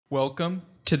Welcome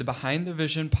to the Behind the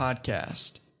Vision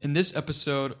podcast. In this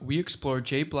episode, we explore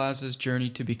Jay Blaza's journey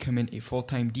to becoming a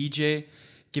full-time DJ,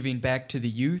 giving back to the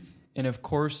youth, and of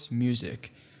course,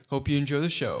 music. Hope you enjoy the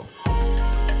show.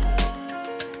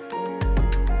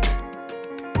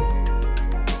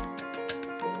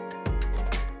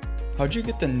 How'd you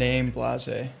get the name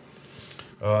Blaze?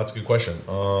 That's a good question.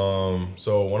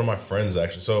 So one of my friends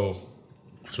actually,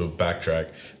 to backtrack,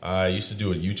 I used to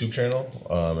do a YouTube channel,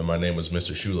 and my name was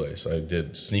Mr. Shoelace. I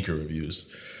did sneaker reviews.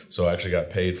 So I actually got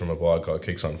paid from a blog called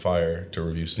Kicks on Fire to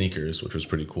review sneakers, which was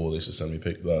pretty cool. They used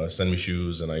to send me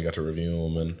shoes, and I got to review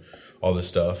them and all this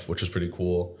stuff, which was pretty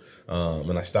cool.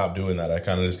 And I stopped doing that. I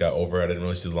kind of just got over it. I didn't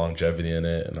really see the longevity in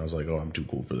it, and I was like, oh, I'm too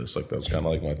cool for this. Like, that was kind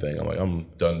of like my thing. I'm like, I'm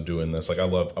done doing this. Like,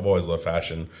 I've always loved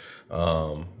fashion.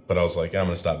 But I was like, yeah, I'm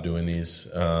going to stop doing these.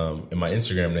 And my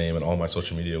Instagram name and all my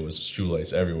social media was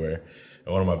Shoelace everywhere.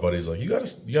 And one of my buddies like, you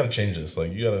gotta change this.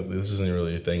 Like, this isn't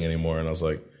really a thing anymore. And I was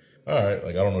like, all right,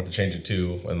 like, I don't know what to change it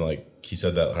to. And like, he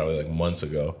said that probably like months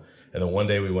ago. And then one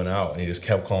day we went out and he just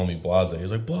kept calling me Blaze.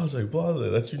 He's like, Blaze,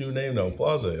 that's your new name now,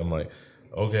 Blaze. I'm like,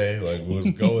 okay, like, we'll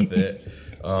just go with it.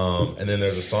 And then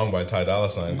there's a song by Ty Dolla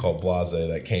 $ign called Blaze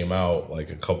that came out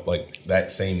like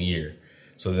that same year.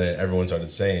 So then everyone started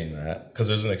saying that because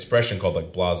there's an expression called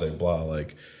like blase blah,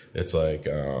 like it's like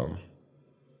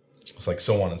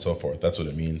so on and so forth. That's what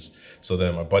it means. So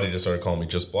then my buddy just started calling me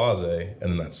just Blase,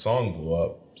 and then that song blew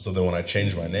up. So then when I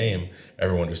changed my name,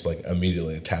 everyone just like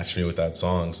immediately attached me with that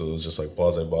song. So it was just like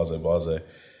Blase, Blase, Blase.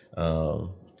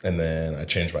 And then I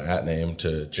changed my @name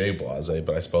to Jay Blaze,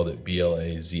 but I spelled it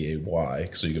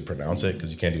Blazay so you could pronounce it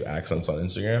because you can't do accents on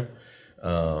Instagram.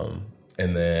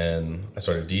 And then I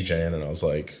started DJing, and I was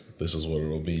like, this is what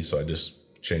it'll be. So I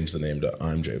just changed the name to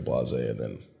I'm Jay Blaze, and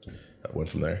then I went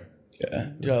from there.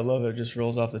 Yeah, I love it. It just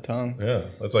rolls off the tongue. Yeah,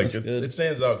 it's like it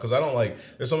stands out because I don't like.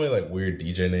 There's so many like weird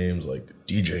DJ names, like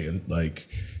DJ and like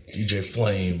DJ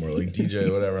Flame or like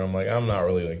DJ whatever. I'm like, I'm not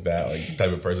really like that like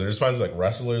type of person. There's finds like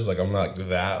wrestlers, like I'm not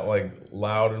that like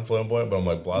loud and flamboyant, but I'm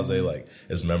like Blase, like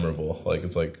is memorable. Like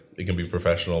it's like it can be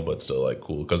professional but still like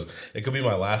cool because it could be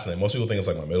my last name. Most people think it's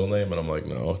like my middle name, and I'm like,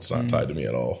 no, it's not tied to me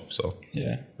at all. So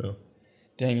yeah.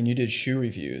 Dang, and you did shoe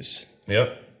reviews.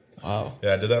 Yeah. Wow.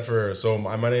 Yeah, I did that so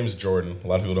my name is Jordan. A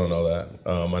lot of people don't know that.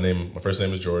 My first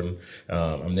name is Jordan.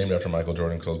 I'm named after Michael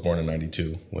Jordan because I was born in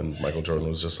 92 when Michael Jordan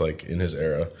was just like in his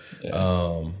era.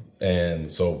 Yeah.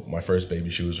 And so my first baby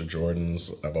shoes are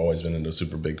Jordans. I've always been into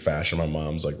super big fashion. My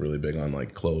mom's like really big on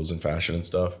like clothes and fashion and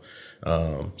stuff.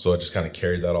 So I just kind of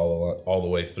carried that all the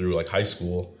way through like high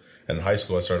school. And in high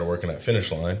school, I started working at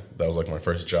Finish Line. That was like my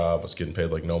first job. I was getting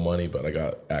paid like no money, but I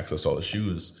got access to all the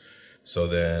shoes. So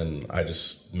then I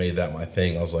just made that my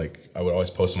thing. I was like, I would always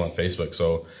post them on Facebook.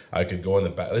 So I could go in the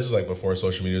back. This is like before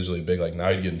social media was really big. Like now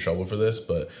you'd get in trouble for this.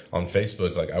 But on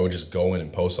Facebook, like I would just go in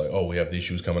and post like, oh, we have these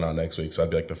shoes coming out next week. So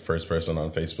I'd be like the first person on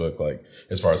Facebook, like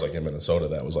as far as like in Minnesota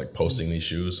that was like posting these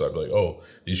shoes. So I'd be like, oh,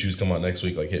 these shoes come out next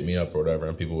week. Like hit me up or whatever.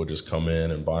 And people would just come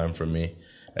in and buy them from me.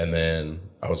 And then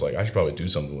I was like, I should probably do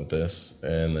something with this.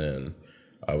 And then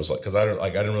I was like, because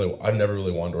I've never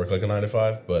really wanted to work like a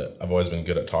 9-to-5, but I've always been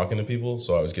good at talking to people.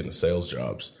 So I was getting sales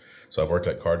jobs. So I've worked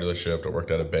at car dealership, I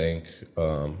worked at a bank,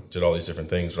 did all these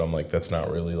different things. But I'm like, that's not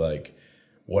really like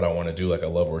what I want to do. Like I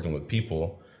love working with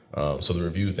people. So the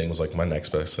review thing was like my next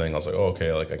best thing. I was like, oh,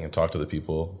 okay, like I can talk to the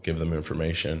people, give them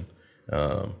information.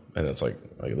 And it's like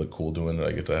I look cool doing it.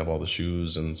 I get to have all the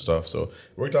shoes and stuff. So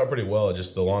it worked out pretty well.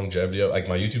 Just the longevity of like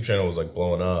my YouTube channel was like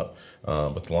blowing up.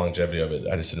 But the longevity of it,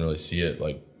 I just didn't really see it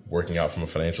like working out from a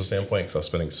financial standpoint because I was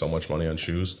spending so much money on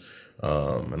shoes.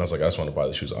 And I was like, I just want to buy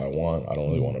the shoes I want. I don't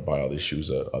really want to buy all these shoes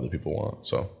that other people want.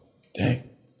 So dang.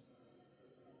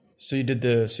 So you did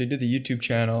the YouTube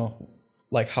channel.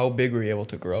 Like how big were you able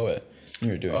to grow it? You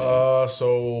were doing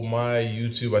so my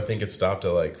YouTube, I think it stopped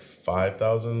at like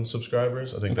 5,000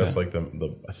 subscribers. I think that's like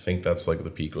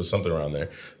the peak. It was something around there.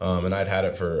 And I'd had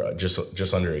it for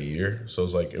just under a year. So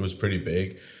it was pretty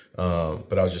big.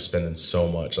 But I was just spending so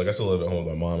much. Like I still lived at home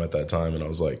with my mom at that time, and I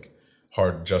was like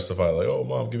hard to justify like, oh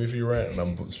mom, give me free rent. And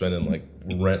I'm spending like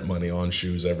rent money on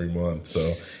shoes every month.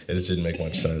 So it just didn't make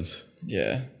much sense.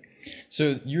 Yeah.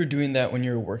 So you were doing that when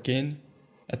you were working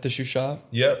at the shoe shop?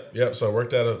 Yep. So I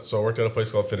worked at a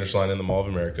place called Finish Line in the Mall of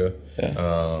America.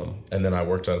 Yeah. And then I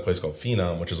worked at a place called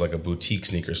Phenom, which is like a boutique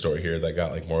sneaker store here that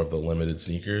got like more of the limited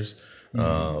sneakers.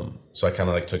 So I kind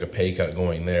of like took a pay cut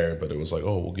going there, but it was like,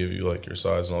 oh, we'll give you like your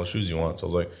size and all the shoes you want. So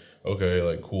I was like, okay,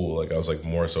 like cool. Like I was like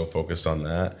more so focused on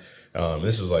that.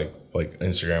 This is like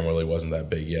Instagram really wasn't that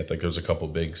big yet. Like there was a couple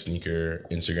big sneaker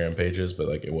Instagram pages, but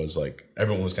like it was like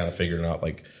everyone was kind of figuring out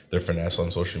like their finesse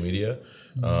on social media.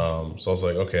 So I was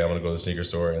like, okay, I'm gonna go to the sneaker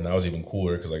store, and that was even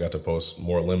cooler because I got to post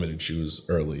more limited shoes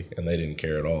early, and they didn't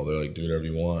care at all. They're like, do whatever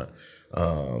you want.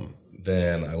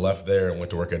 Then I left there and went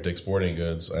to work at Dick's Sporting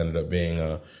Goods. I ended up being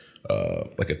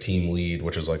like a team lead,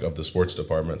 which is like of the sports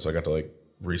department. So I got to like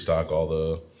restock all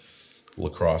the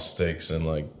lacrosse sticks and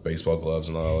like baseball gloves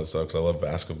and all that stuff because I love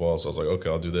basketball. So I was like, okay,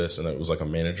 I'll do this, and it was like a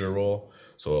manager role,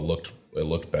 so it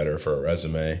looked better for a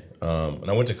resume. And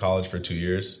I went to college for 2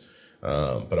 years,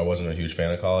 but I wasn't a huge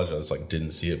fan of college. I just like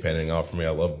didn't see it panning out for me. I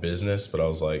love business, but I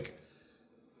was like,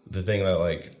 the thing that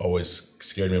like always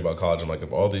scared me about college, I'm like,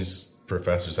 if all these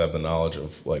professors have the knowledge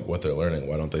of like what they're learning,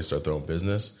 why don't they start their own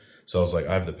business? So I was like,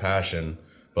 I have the passion,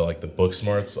 but like the book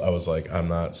smarts, I was like, I'm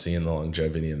not seeing the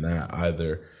longevity in that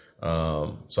either.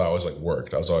 So I always like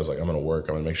worked. I was always like, I'm gonna work.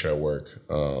 I'm gonna make sure I work.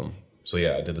 So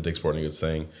yeah, I did the Dick's Sporting Goods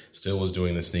thing. Still was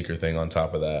doing the sneaker thing on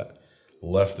top of that.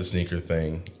 Left the sneaker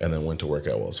thing and then went to work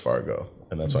at Wells Fargo,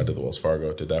 and that's why I did the Wells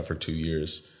Fargo. Did that for 2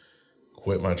 years.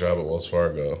 Quit my job at Wells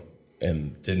Fargo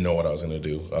and didn't know what I was gonna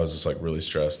do. I was just like really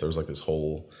stressed. There was like this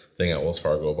whole thing at Wells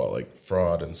Fargo about like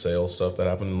fraud and sales stuff that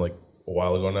happened like a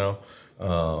while ago now.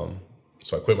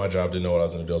 So I quit my job, didn't know what I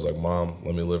was gonna do. I was like, Mom,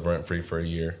 let me live rent free for a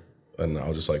year, and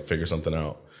I'll just like figure something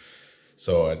out.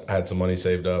 So I had some money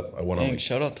saved up. I went on.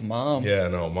 Shout out to Mom. Yeah,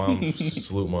 no, Mom,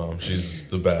 salute Mom. She's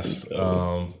the best.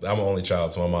 I'm an only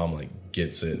child, so my mom like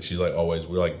gets it. She's like always,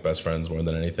 we're like best friends more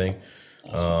than anything.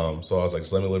 Awesome. So I was like,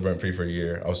 just let me live rent free for a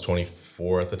year. I was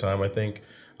 24 at the time, I think.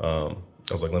 I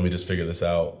was like, let me just figure this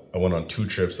out. I went on 2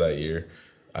 trips that year.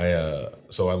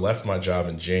 So I left my job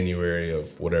in January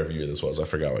of whatever year this was. I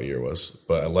forgot what year it was,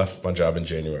 but I left my job in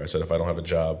January. I said, if I don't have a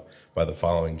job by the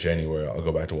following January, I'll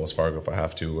go back to Wells Fargo if I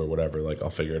have to or whatever. Like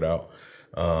I'll figure it out.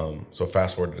 So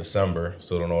fast forward to December.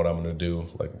 Still don't know what I'm going to do.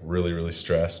 Like really, really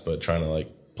stressed, but trying to like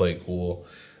play cool.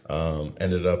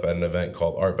 Ended up at an event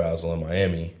called Art Basel in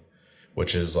Miami,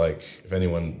 which is like, if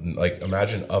anyone, like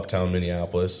imagine uptown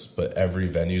Minneapolis, but every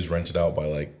venue's rented out by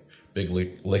like big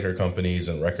liquor companies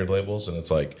and record labels. And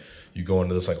it's like, you go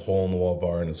into this like hole in the wall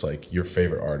bar and it's like your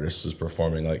favorite artist is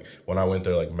performing. Like when I went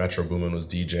there, like Metro Boomin was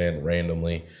DJing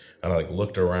randomly, and I like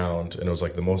looked around and it was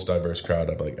like the most diverse crowd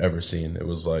I've like ever seen. It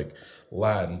was like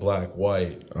Latin, black,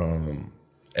 white, and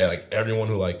like everyone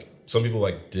who like, some people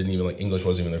like didn't even like, English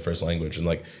wasn't even their first language, and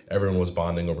like everyone was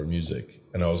bonding over music.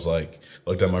 And I was like,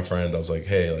 looked at my friend, I was like,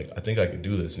 hey, like I think I could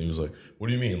do this. And he was like, what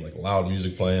do you mean? Like loud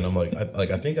music playing? I'm like,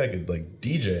 I think I could like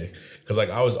DJ, because like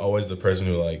I was always the person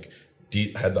who like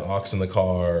had the aux in the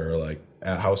car, or like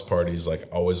at house parties, like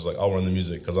always was like, I'll run the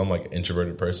music, because I'm like an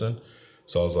introverted person.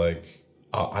 So I was like,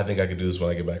 I think I could do this when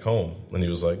I get back home. And he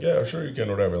was like, yeah, sure you can,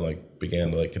 or whatever. And like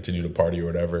began to like continue to party or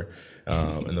whatever.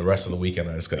 And the rest of the weekend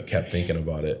I just kept thinking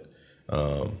about it.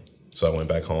 So I went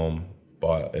back home,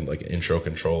 bought like an intro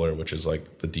controller, which is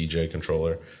like the DJ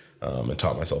controller, and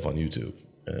taught myself on YouTube.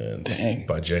 And Dang.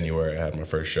 By January I had my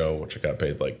first show, which I got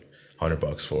paid like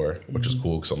 $100 for, which is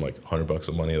cool, because I'm like $100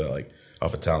 of money that like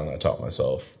off of talent I taught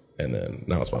myself. And then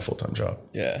now it's my full-time job.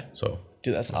 Yeah. So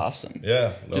dude, that's awesome.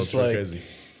 Yeah. No, it's like, crazy.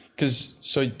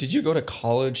 So did you go to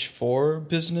college for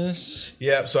business?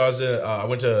 Yeah, so I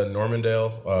went to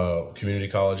Normandale Community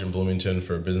College in Bloomington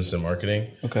for business and marketing.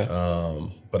 Okay.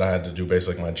 But I had to do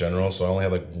basically my general, so I only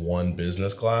had like one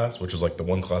business class, which was like the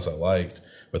one class I liked.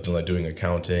 But then like doing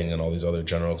accounting and all these other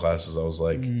general classes, I was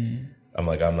like, I'm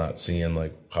like, I'm not seeing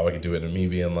like how I could do it. And me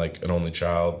being like an only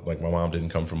child, like my mom didn't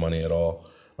come from money at all,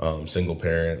 single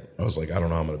parent. I was like, I don't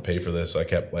know how I'm going to pay for this. So I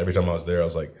kept, every time I was there, I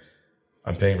was like,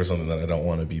 I'm paying for something that I don't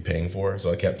want to be paying for.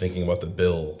 So I kept thinking about the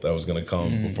bill that was going to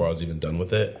come before I was even done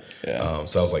with it. Yeah.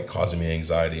 So I was like causing me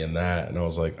anxiety in that. And I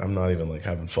was like, I'm not even like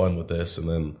having fun with this. And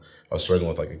then I was struggling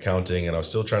with like accounting, and I was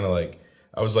still trying to like,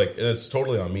 I was like, and it's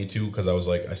totally on me too, because I was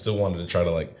like, I still wanted to try to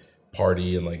like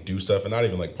party and like do stuff, and not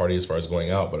even like party as far as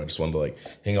going out, but I just wanted to like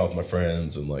hang out with my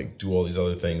friends and like do all these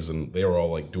other things. And they were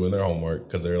all like doing their homework,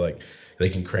 because they're like, they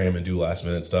can cram and do last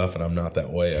minute stuff. And I'm not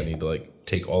that way. I need to like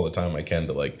take all the time I can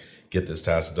to like get this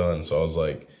task done. So I was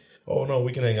like, oh no,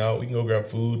 we can hang out, we can go grab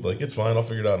food, like it's fine, I'll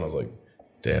figure it out. And I was like,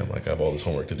 damn, like I have all this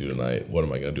homework to do tonight, what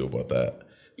am I gonna do about that?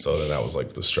 So then that was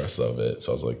like the stress of it.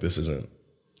 So I was like, this isn't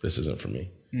for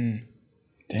me.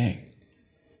 Dang,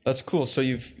 that's cool. So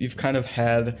you've kind of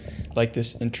had like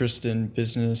this interest in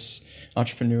business,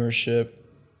 entrepreneurship,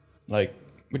 like,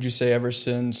 would you say ever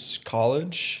since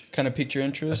college kind of piqued your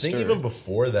interest? I think even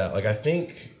before that, like I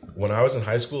think when I was in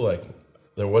high school, like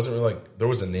there wasn't really like, there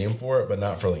was a name for it, but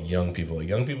not for like young people. Like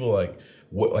young people, like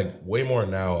way more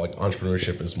now, like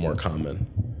entrepreneurship is more common.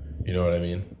 You know what I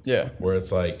mean? Yeah. Where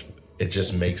it's like, it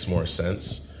just makes more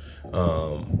sense.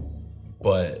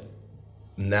 But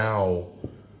now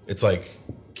it's like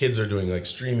kids are doing like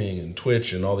streaming and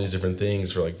Twitch and all these different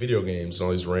things for like video games and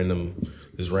all these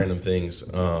random things.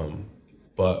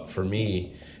 But for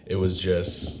me, it was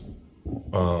just,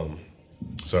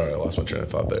 sorry, I lost my train of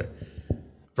thought there.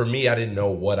 For me, I didn't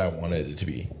know what I wanted it to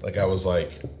be. Like, I was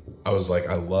like, I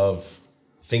love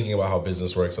thinking about how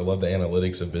business works. I love the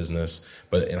analytics of business.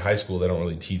 But in high school, they don't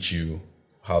really teach you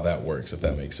how that works, if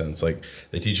that makes sense. Like,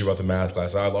 they teach you about the math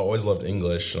class. I always loved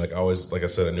English. Like, I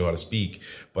said, I knew how to speak,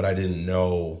 but I didn't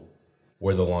know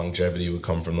where the longevity would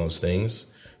come from those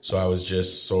things. So I was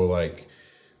just so like,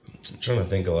 I'm trying to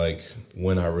think of like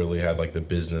when I really had like the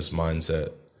business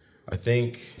mindset. I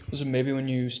think, was it maybe when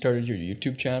you started your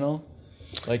YouTube channel?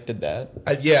 Like, did that?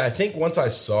 I think once I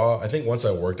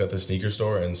worked at the sneaker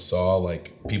store and saw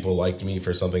like people liked me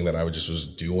for something that I was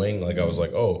doing, like I was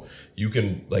like, oh, you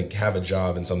can like have a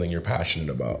job in something you're passionate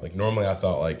about. Like normally I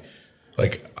thought like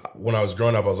when I was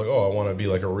growing up, I was like, oh, I want to be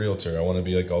like a realtor. I want to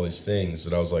be like all these things.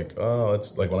 And I was like, oh,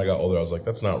 it's like when I got older, I was like,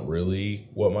 that's not really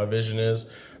what my vision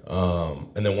is.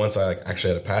 And then once I like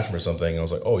actually had a passion for something, I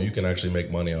was like, oh, you can actually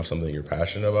make money off something you're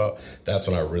passionate about. That's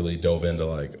when I really dove into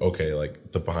like, okay,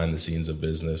 like the behind the scenes of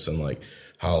business and like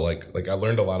how like I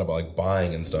learned a lot about like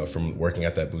buying and stuff from working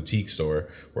at that boutique store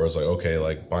where I was like, okay,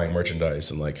 like buying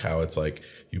merchandise and like how it's like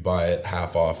you buy it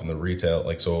half off in the retail.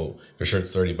 Like, so if a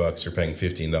shirt's $30, you're paying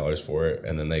 $15 for it.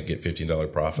 And then they get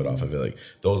 $15 profit off of it. Like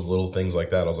those little things like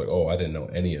that. I was like, oh, I didn't know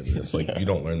any of this. Like you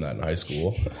don't learn that in high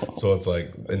school. So it's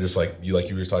like, and just like you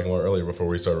were talking about earlier before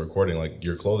we started recording, like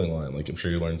your clothing line, like I'm sure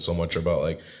you learned so much about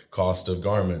like cost of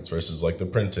garments versus like the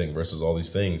printing versus all these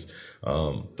things.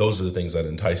 Those are the things that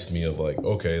enticed me of like,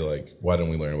 okay, like why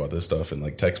didn't we learn about this stuff in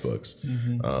like textbooks?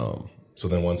 So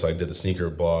then once I did the sneaker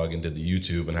blog and did the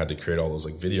YouTube and had to create all those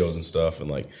like videos and stuff and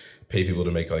like pay people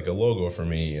to make like a logo for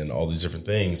me and all these different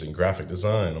things and graphic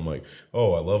design, I'm like,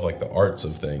 oh, I love like the arts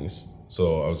of things.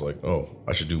 So I was like, oh,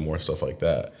 I should do more stuff like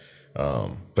that.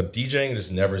 But DJing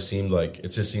just never seemed like, it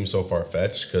just seemed so far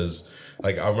fetched because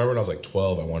like I remember when I was like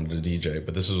 12, I wanted to DJ,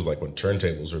 but this was like when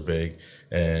turntables were big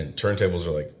and turntables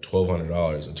are like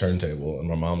 $1,200 a turntable. And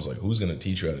my mom's like, who's going to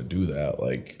teach you how to do that?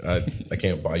 Like I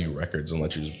can't buy you records and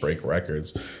let you just break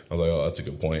records. I was like, oh, that's a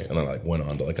good point. And then I like went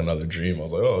on to like another dream. I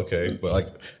was like, oh, okay. But like,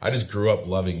 I just grew up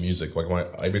loving music. Like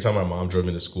every time my mom drove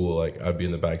me to school, like I'd be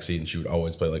in the back seat and she would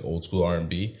always play like old school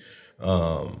R&B.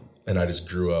 And I just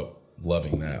grew up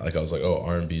loving that. Like I was like, oh,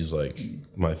 R&B is like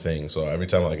my thing. So every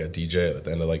time like I DJ at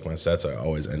the end of like my sets, I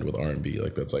always end with R&B.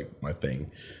 Like that's like my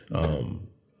thing.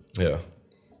 Yeah.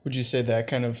 Would you say that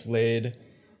kind of laid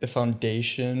the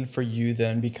foundation for you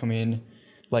then becoming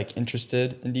like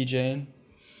interested in DJing?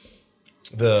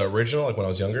 The original, like when I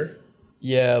was younger?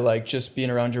 Yeah, like just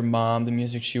being around your mom, the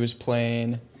music she was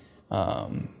playing.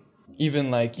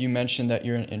 Even like you mentioned that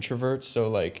you're an introvert, so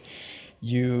like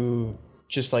you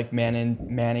just like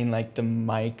manning like the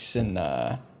mics and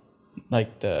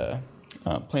like the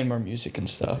playing more music and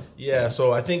stuff. Yeah,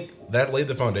 so I think that laid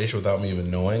the foundation without me even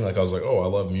knowing. Like I was like, oh, I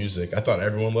love music. I thought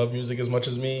everyone loved music as much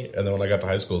as me. And then when I got to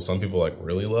high school, some people like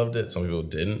really loved it, some people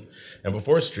didn't. And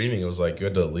before streaming, it was like you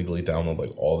had to legally download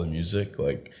like all the music.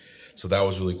 Like, so that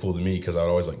was really cool to me because I would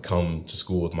always like come to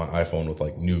school with my iPhone with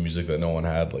like new music that no one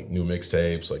had, like new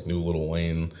mixtapes, like new Lil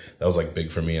Wayne. That was like big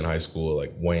for me in high school.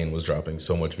 Like Wayne was dropping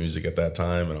so much music at that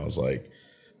time, and I was like,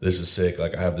 this is sick.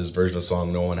 Like I have this version of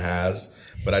song no one has,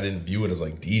 but I didn't view it as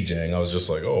like DJing. I was just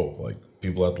like, oh, like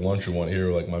people at the lunch who want to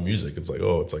hear like my music. It's like,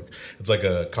 oh, it's like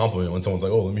a compliment when someone's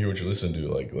like, oh, let me hear what you listen to.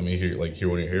 Like let me hear one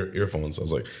of your earphones. I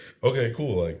was like, okay,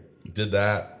 cool. Like did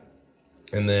that.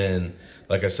 And then,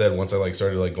 like I said, once I like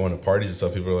started like going to parties and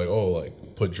stuff, people were like, "Oh,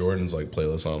 like put Jordan's like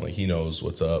playlist on, like he knows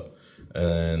what's up."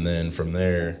 And then from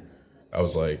there, I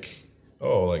was like,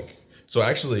 "Oh, like so."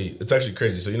 Actually, it's actually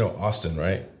crazy. So you know Austin,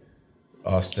 right?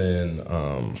 Austin,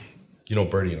 you know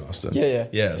Birdie in Austin.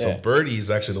 Yeah. So Birdie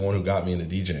is actually the one who got me into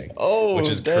DJing. Oh, which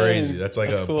is dang. crazy. That's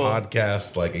like a cool.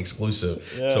 podcast like exclusive.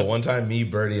 Yeah. So one time, me,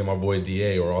 Birdie, and my boy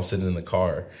Da were all sitting in the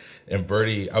car. And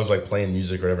Birdie, I was like playing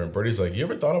music or whatever. And Birdie's like, you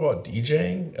ever thought about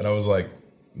DJing? And I was like,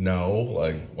 no.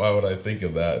 Like, why would I think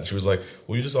of that? And she was like,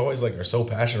 well, you just always like are so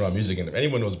passionate about music. And if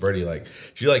anyone knows Birdie, like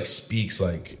she like speaks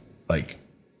like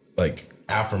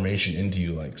affirmation into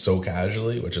you like so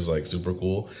casually, which is like super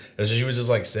cool. And so she was just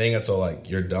like saying it so like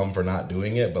you're dumb for not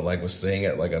doing it, but like was saying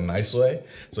it like a nice way.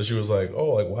 So she was like,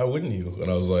 oh, like why wouldn't you? And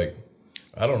I was like,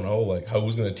 I don't know. Like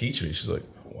who's gonna teach me? She's like,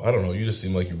 well, I don't know. You just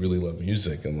seem like you really love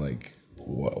music and like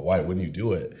why wouldn't you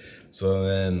do it? So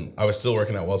then I was still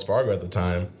working at Wells Fargo at the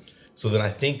time. So then I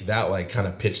think that like kind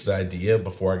of pitched the idea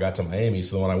before I got to Miami.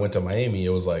 So then when I went to Miami, it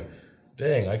was like,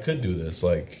 dang, I could do this.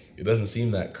 Like, it doesn't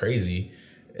seem that crazy.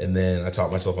 And then I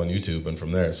taught myself on YouTube, and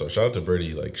from there. So shout out to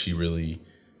Birdie. Like, she really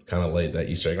kind of laid that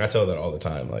Easter egg. And I tell her that all the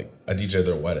time. Like, I DJ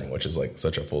their wedding, which is like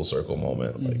such a full circle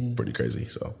moment. Like, pretty crazy.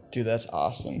 So, dude, that's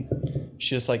awesome.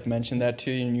 She just like mentioned that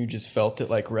to you, and you just felt it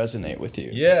like resonate with you.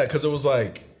 Yeah, because it was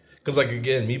like,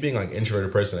 again, me being like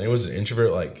introverted person, I was an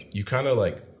introvert. Like, you kind of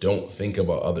like don't think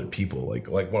about other people. Like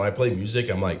when I play music,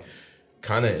 I'm like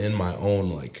kind of in my own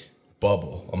like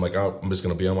bubble. I'm like, I'm just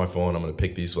gonna be on my phone. I'm gonna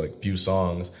pick these like few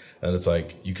songs, and it's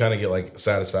like you kind of get like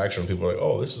satisfaction when people are like,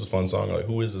 oh, this is a fun song. Or, like,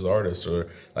 who is this artist? Or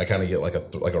I kind of get like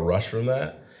a rush from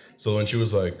that. So when she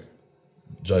was like,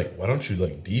 why don't you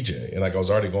like DJ? And like I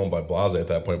was already going by Blase at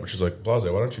that point, but she's like, Blase,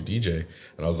 why don't you DJ?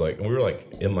 And I was like, and we were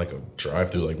like in like a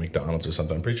drive-through like McDonald's or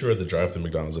something. I'm pretty sure we're at the drive-through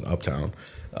McDonald's in Uptown.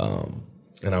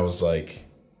 And I was like,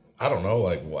 I don't know,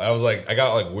 like I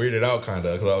got like weirded out kind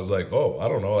of, because I was like, oh, I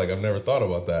don't know, like I've never thought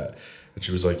about that. And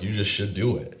she was like, you just should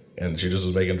do it. And she just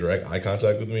was making direct eye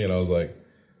contact with me, and I was like,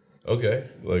 okay,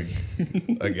 like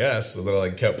I guess. So then I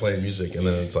like kept playing music, and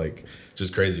then it's like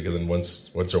just crazy, because then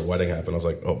once her wedding happened, I was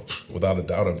like, oh, without a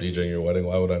doubt I'm DJing your wedding.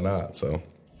 Why would I not? So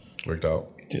worked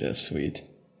out. Dude, that's sweet.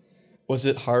 Was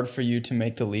it hard for you to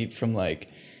make the leap from like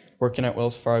working at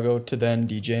Wells Fargo to then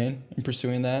DJing and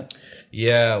pursuing that?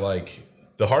 Yeah, like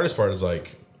the hardest part is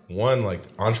like, one,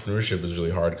 like entrepreneurship is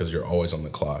really hard because you're always on the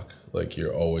clock. Like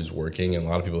you're always working, and a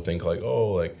lot of people think like,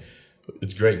 oh, like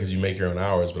it's great because you make your own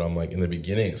hours, but I'm like, in the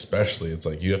beginning especially, it's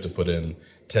like you have to put in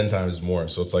 10 times more.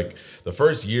 So it's like the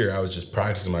first year I was just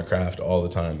practicing my craft all the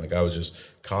time. Like I was just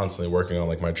constantly working on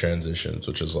like my transitions,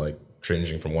 which is like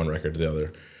changing from one record to the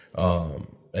other.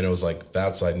 And it was like,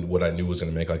 that's like what I knew was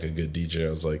going to make like a good DJ. I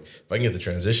was like, if I can get the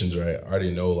transitions right, I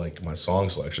already know like my song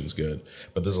selection's good.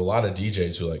 But there's a lot of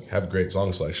DJs who like have great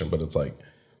song selection, but it's like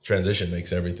transition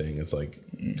makes everything. It's like,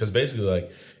 because basically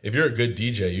like if you're a good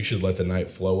DJ, you should let the night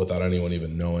flow without anyone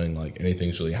even knowing like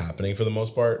anything's really happening for the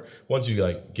most part. Once you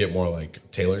like get more like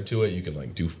tailored to it, you can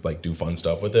like do fun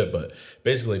stuff with it. But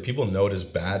basically people notice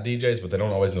bad DJs, but they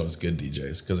don't always notice good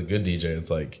DJs, because a good DJ, it's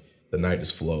like the night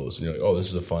just flows, and you're like, oh, this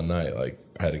is a fun night. Like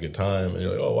I had a good time, and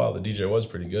you're like, oh wow, the DJ was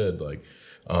pretty good. Like,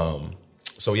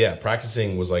 so yeah,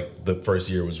 practicing was like the first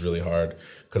year was really hard,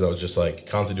 because I was just like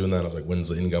constantly doing that. I was like, when's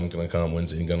the income gonna come?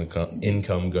 When's the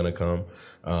income gonna come?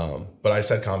 But I just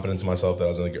had confidence in myself that I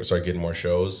was gonna start getting more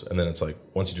shows. And then it's like,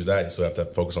 once you do that, you still have to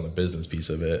focus on the business piece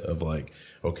of it, of like,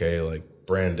 okay, like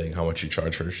branding, how much you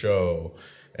charge for a show.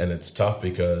 And it's tough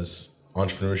because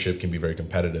entrepreneurship can be very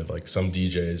competitive. Like some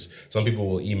people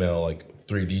will email like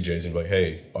 3 DJs and be like,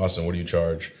 hey, Austin, what do you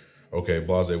charge? Okay,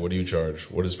 Blase, what do you charge?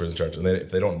 What does this person charge? And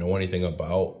if they don't know anything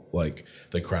about like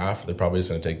the craft, they're probably just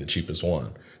going to take the cheapest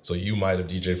one. So you might have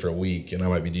DJed for a week, and I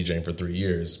might be DJing for 3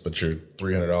 years, but you're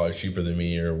 $300 cheaper than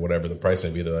me, or whatever the price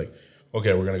may be. They're like,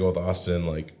 okay, we're going to go with Austin.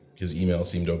 Like his email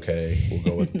seemed okay.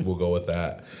 We'll go with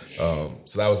that. So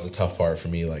that was the tough part for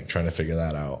me, like trying to figure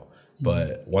that out.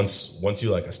 But once you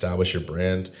like establish your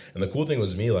brand, and the cool thing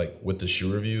was me, like with the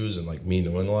shoe reviews and like me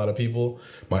knowing a lot of people,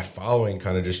 my following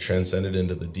kind of just transcended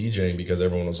into the DJing, because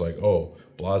everyone was like, oh,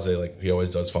 Blase, like he always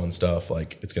does fun stuff,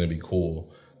 like it's gonna be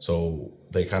cool. So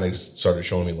they kind of just started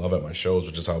showing me love at my shows,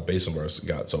 which is how Basin Bars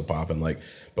got so poppin'. Like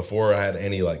before I had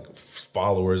any like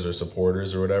followers or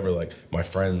supporters or whatever, like my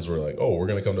friends were like, oh, we're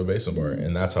gonna come to Basin Bar,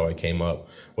 and that's how I came up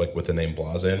like with the name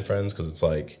Blase and Friends, because it's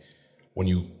like, when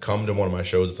you come to one of my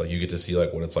shows, it's like you get to see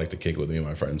like what it's like to kick with me and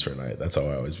my friends for a night. That's how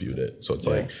I always viewed it. So it's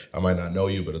like, I might not know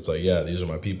you, but it's like, yeah, these are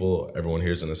my people. Everyone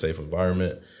here's in a safe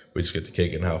environment. We just get to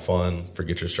kick and have fun,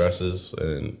 forget your stresses,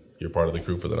 and you're part of the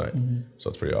crew for the night. Mm-hmm. So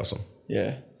it's pretty awesome.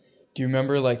 Yeah. Do you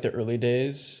remember like the early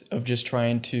days of just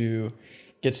trying to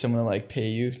get someone to like pay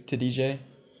you to DJ?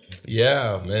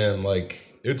 Yeah, man.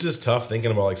 Like it's just tough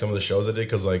thinking about like some of the shows I did,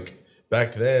 because like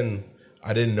back then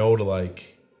I didn't know to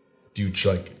like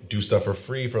do stuff for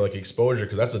free for like exposure,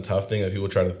 because that's a tough thing that people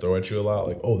try to throw at you a lot.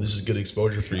 Like, oh, this is good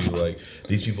exposure for you. Like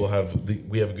these people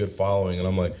we have a good following, and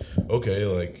I'm like, okay,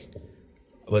 like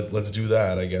let's do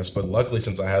that, I guess. But luckily,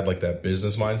 since I had like that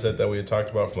business mindset that we had talked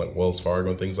about from like Wells Fargo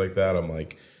and things like that, I'm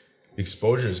like,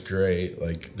 exposure is great,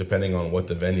 like depending on what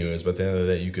the venue is. But at the end of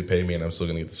the day, you could pay me and I'm still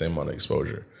gonna get the same amount of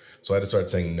exposure. So I had to start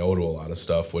saying no to a lot of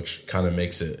stuff, which kind of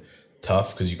makes it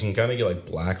tough, because you can kind of get like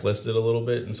blacklisted a little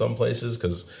bit in some places,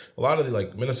 because a lot of the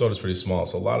like Minnesota's pretty small,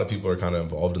 so a lot of people are kind of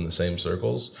involved in the same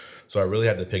circles. So I really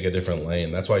had to pick a different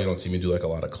lane. That's why you don't see me do like a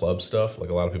lot of club stuff. Like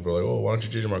a lot of people are like, oh, why don't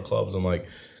you DJ more clubs? I'm like,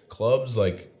 clubs,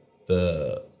 like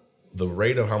the the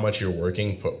rate of how much you're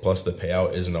working plus the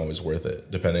payout isn't always worth it,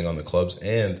 depending on the clubs.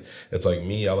 And it's like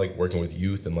me, I like working with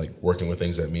youth and like working with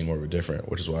things that mean more of a different,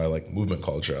 which is why I like movement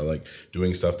culture. I like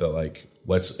doing stuff that like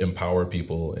let's empower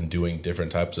people and doing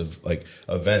different types of like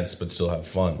events, but still have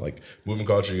fun. Like movement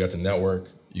culture, you got to network,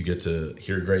 you get to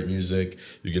hear great music,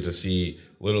 you get to see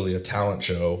literally a talent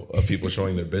show of people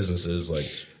showing their businesses. Like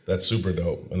that's super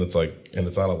dope. And it's like, and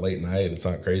it's not a late night, it's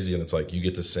not crazy. And it's like, you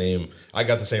get I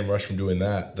got the same rush from doing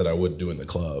that I would do in the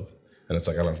club. And it's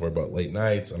like, I don't have to worry about late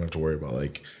nights. I don't have to worry about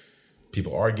like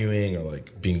people arguing or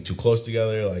like being too close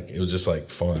together. Like it was just like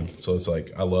fun. So it's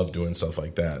like, I love doing stuff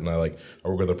like that. And I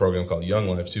work with a program called Young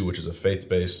Life too, which is a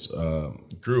faith-based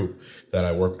group that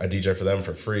I DJ for them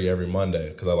for free every Monday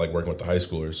because I like working with the high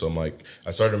schoolers. So I'm like,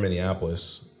 I started in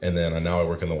Minneapolis and then now I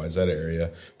work in the YZ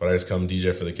area, but I just come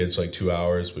DJ for the kids for like 2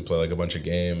 hours. We play like a bunch of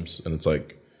games and it's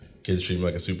like kids treat me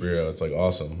like a superhero. It's like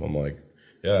awesome. I'm like,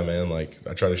 yeah, man. Like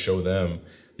I try to show them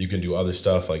you can do other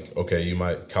stuff. Like, okay,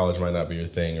 college might not be your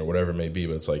thing or whatever it may be,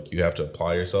 but it's like, you have to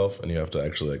apply yourself and you have to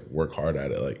actually like work hard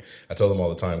at it. Like I tell them all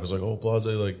the time, cause like, oh, Blase,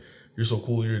 like you're so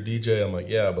cool. You're a DJ. I'm like,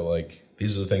 yeah, but like,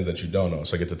 these are the things that you don't know.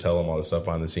 So I get to tell them all the stuff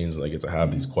behind the scenes and I get to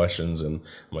have these questions. And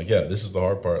I'm like, yeah, this is the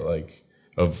hard part. Like,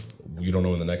 you don't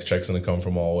know when the next check's gonna come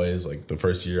from always. Like the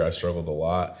first year I struggled a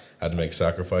lot, had to make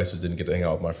sacrifices, didn't get to hang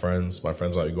out with my friends. My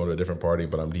friends might be going to a different party,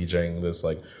 but I'm DJing this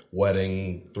like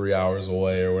wedding 3 hours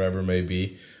away or whatever it may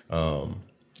be.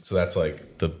 So that's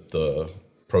like the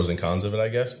pros and cons of it, I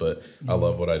guess. But I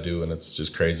love what I do and it's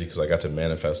just crazy because I got to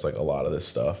manifest like a lot of this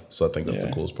stuff. So I think that's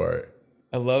the coolest part.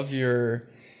 I love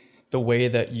the way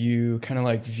that you kind of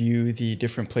like view the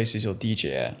different places you'll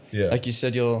DJ at. Yeah. Like you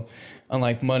said, on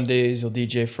like Mondays, you'll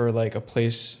DJ for like a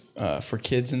place for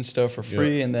kids and stuff for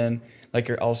free. Yeah. And then like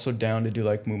you're also down to do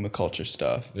like movement culture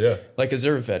stuff. Yeah. Like, is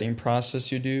there a vetting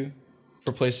process you do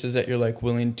for places that you're like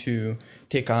willing to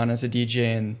take on as a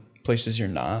DJ and places you're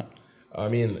not? I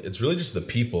mean, it's really just the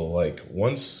people. Like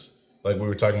once, like we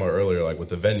were talking about earlier, like with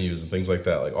the venues and things like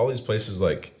that, like all these places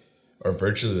like are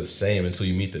virtually the same until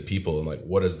you meet the people and like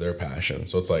what is their passion.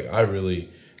 So it's like I really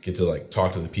get to like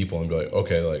talk to the people and be like,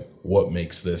 okay, like what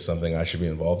makes this something I should be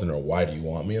involved in, or why do you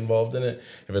want me involved in it?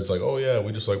 If it's like, oh yeah,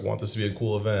 we just like want this to be a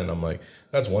cool event, I'm like,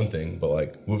 that's one thing, but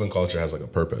like movement culture has like a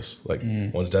purpose. Like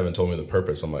once Devin told me the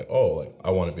purpose, I'm like, oh, like I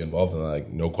want to be involved in that, like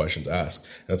no questions asked.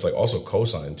 And it's like also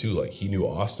co-signed too. Like he knew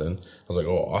Austin. I was like,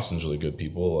 oh, Austin's really good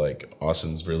people. Like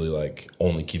Austin's really like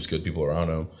only keeps good people around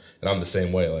him. And I'm the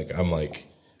same way. Like I'm like,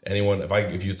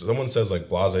 someone says like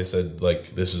Blase said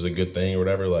like this is a good thing or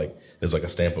whatever, like there's like a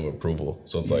stamp of approval.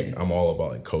 So it's like I'm all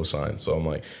about like cosign. So I'm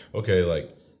like, okay,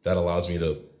 like that allows me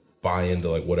to buy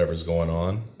into like whatever's going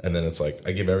on. And then it's like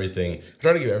I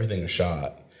try to give everything a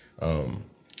shot.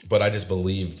 But I just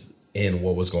believed in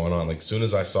what was going on. Like as soon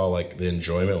as I saw like the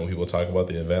enjoyment when people talk about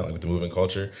the event, like with the movement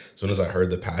culture, as soon as I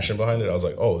heard the passion behind it, I was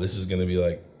like, oh, this is gonna be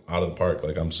like out of the park.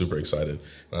 Like I'm super excited.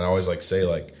 And I always like say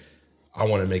like I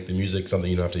want to make the music something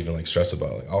you don't have to even like stress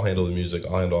about. Like I'll handle the music,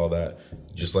 I'll handle all that.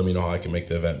 Just let me know how I can make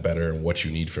the event better and what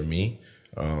you need from me.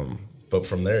 But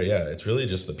from there, yeah, it's really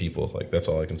just the people. Like that's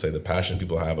all I can say. The passion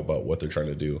people have about what they're trying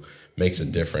to do makes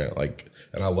it different. Like,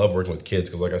 and I love working with kids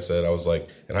because, like I said, I was like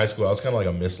in high school, I was kind of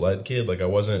like a misled kid. Like I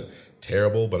wasn't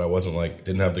terrible, but I wasn't like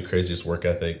didn't have the craziest work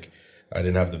ethic. I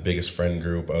didn't have the biggest friend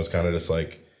group. I was kind of just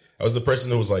like I was the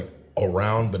person who was like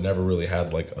around but never really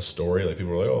had like a story. Like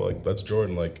people were like, oh, like that's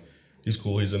Jordan. Like he's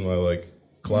cool. He's in my like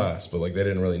class, but like they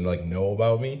didn't really like know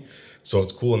about me. So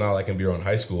it's cool now I can be around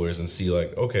high schoolers and see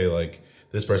like, okay, like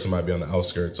this person might be on the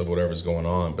outskirts of whatever's going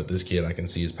on, but this kid I can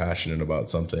see is passionate about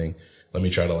something. Let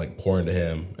me try to like pour into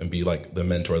him and be like the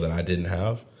mentor that I didn't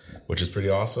have, which is pretty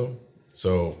awesome.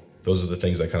 So those are the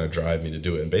things that kind of drive me to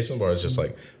do it. And Basin Bar is just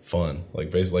like fun.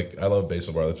 Like I love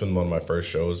Basin Bar. That's been one of my first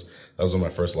shows. That was one of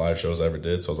my first live shows I ever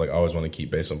did. So I was like, I always want to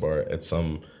keep Basin Bar at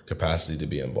some capacity to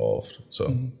be involved.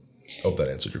 So hope that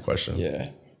answered your question. Yeah.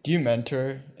 Do you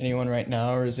mentor anyone right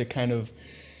now, or is it kind of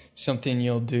something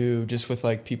you'll do just with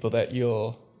like people that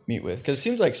you'll meet with? Because it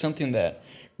seems like something that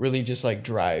really just like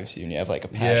drives you and you have like a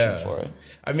passion for it.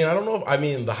 I mean, I don't know.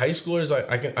 The high schoolers,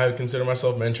 I consider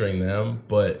myself mentoring them,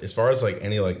 but as far as like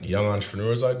any like young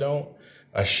entrepreneurs,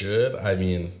 I should. I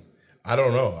mean, I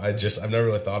don't know. I've never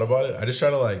really thought about it. I just try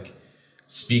to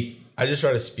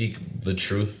speak the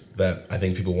truth that I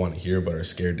think people want to hear but are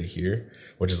scared to hear,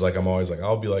 which is like, I'm always like,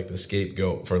 I'll be like the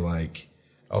scapegoat for like,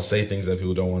 I'll say things that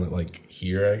people don't want to like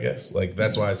hear, I guess. Like,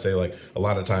 that's why I say like a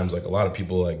lot of times, like a lot of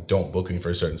people like don't book me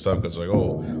for certain stuff because like,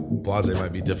 oh, Blase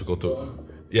might be difficult to,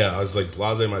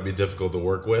 Blase might be difficult to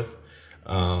work with.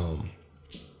 But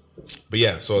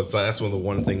yeah, so that's one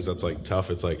of the things that's like tough.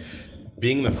 It's like,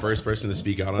 being the first person to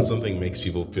speak out on something makes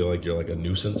people feel like you're like a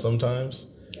nuisance sometimes.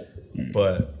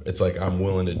 But it's like I'm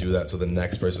willing to do that so the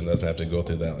next person doesn't have to go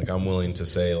through that. Like I'm willing to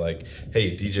say like,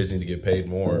 hey, DJs need to get paid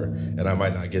more, and I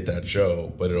might not get that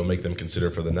show, but it'll make them consider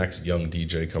for the next young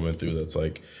DJ coming through that's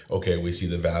like, okay, we see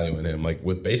the value in him. Like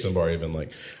with Bass and Bar, even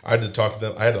like I had to talk to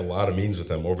them. I had a lot of meetings with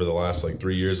them over the last like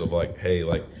 3 years of like, hey,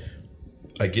 like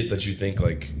I get that you think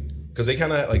like, because they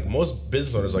kind of like most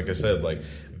business owners, like I said, like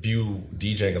view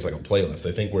DJing as like a playlist.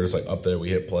 They think we're just like up there, we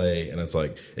hit play, and it's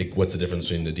like, what's the difference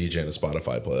between the DJ and a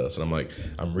Spotify playlist? And I'm like,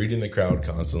 I'm reading the crowd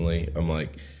constantly. I'm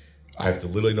like, I have to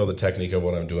literally know the technique of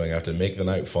what I'm doing. I have to make the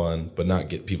night fun, but not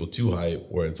get people too hype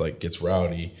where it's like gets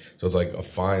rowdy. So it's like a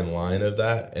fine line of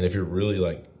that. And if you're really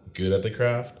like good at the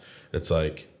craft, it's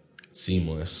like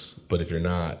seamless. But if you're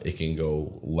not, it can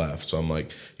go left. So I'm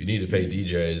like, you need to pay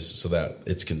DJs so that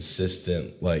it's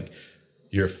consistent. Like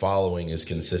your following is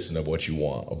consistent of what you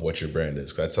want, of what your brand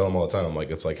is. Because I tell them all the time, I'm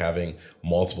like, it's like having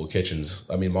multiple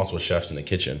chefs in a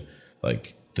kitchen.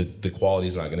 Like the quality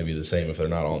is not going to be the same if they're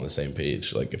not all on the same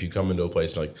page. Like if you come into a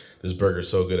place and like, this burger's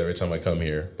so good every time I come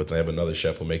here, but they have another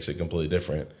chef who makes it completely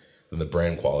different, then the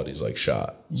brand quality is like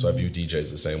shot. Mm-hmm. So I view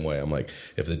DJs the same way. I'm like,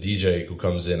 if the DJ who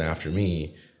comes in after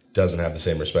me doesn't have the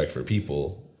same respect for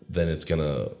people, then it's going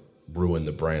to ruin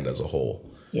the brand as a whole.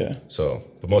 Yeah. So,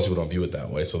 but most people don't view it that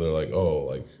way. So they're like, oh,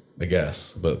 like, I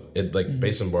guess. But it like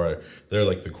Bass and Bar, they're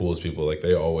like the coolest people. Like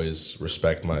they always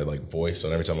respect my like voice.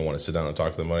 And every time I want to sit down and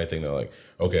talk to them about anything, they're like,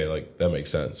 okay, like that makes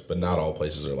sense. But not all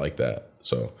places are like that.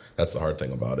 So that's the hard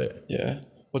thing about it. Yeah.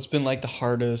 What's been like the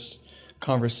hardest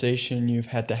conversation you've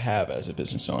had to have as a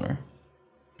business owner?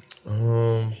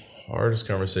 Hardest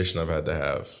conversation I've had to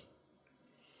have.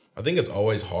 I think it's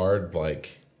always hard,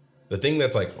 like, the thing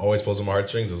that's like always pulls on my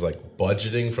heartstrings is like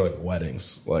budgeting for like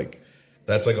weddings. Like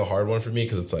that's like a hard one for me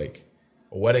because it's like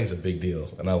a wedding's a big deal.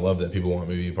 And I love that people want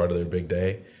me to be part of their big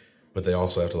day, but they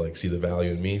also have to like see the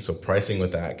value in me. So pricing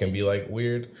with that can be like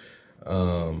weird.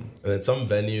 And then some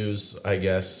venues, I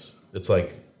guess it's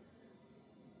like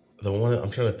the one I'm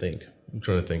trying to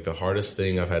think the hardest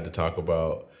thing I've had to talk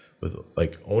about with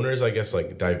like owners, I guess,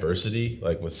 like diversity,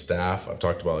 like with staff, I've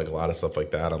talked about like a lot of stuff like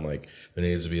that. I'm like, there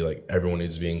needs to be like, everyone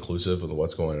needs to be inclusive with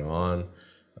what's going on.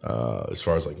 As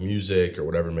far as like music or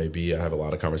whatever it may be, I have a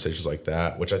lot of conversations like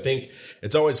that, which I think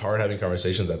it's always hard having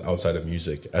conversations that outside of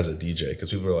music as a DJ, because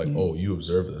people are like, oh, you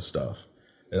observe this stuff.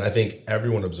 And I think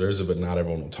everyone observes it, but not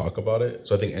everyone will talk about it.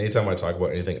 So I think anytime I talk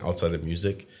about anything outside of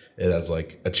music, it has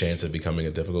like a chance of becoming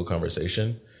a difficult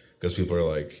conversation, because people are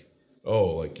like, oh,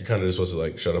 like you're kind of just supposed to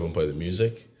like shut up and play the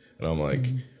music. And I'm like,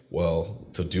 well,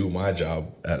 to do my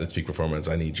job at its peak performance,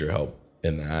 I need your help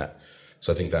in that.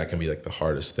 So I think that can be like the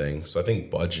hardest thing. So I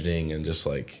think budgeting and just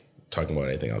like talking about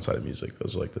anything outside of music,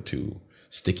 those are like the two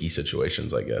sticky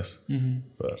situations, I guess. Mm-hmm.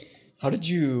 But how did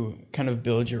you kind of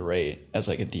build your rate as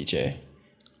like a DJ?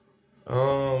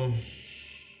 I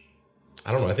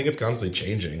don't know. I think it's constantly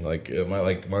changing. Like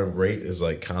my rate is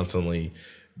like constantly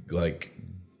like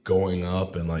going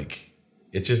up, and like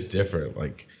it's just different.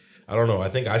 Like I don't know. I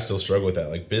think I still struggle with that.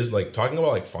 Like talking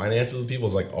about like finances with people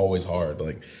is like always hard.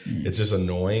 Like it's just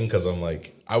annoying because I'm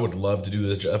like, I would love to do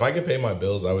this job. If I could pay my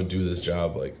bills, I would do this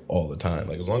job like all the time.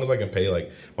 Like as long as I can pay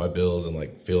like my bills and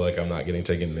like feel like I'm not getting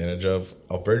taken advantage of,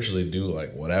 I'll virtually do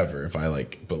like whatever if I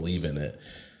like believe in it.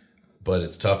 But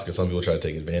it's tough because some people try to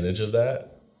take advantage of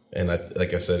that. And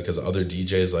like I said, because other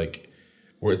DJs like,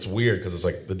 where it's weird because it's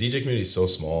like the DJ community is so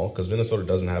small because Minnesota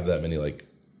doesn't have that many like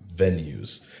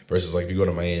venues versus like if you go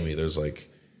to Miami, there's like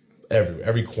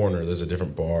every corner there's a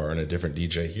different bar and a different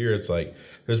DJ. Here it's like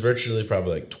there's virtually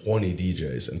probably like 20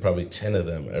 DJs and probably 10 of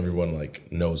them everyone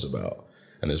like knows about,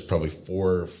 and there's probably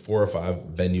four or five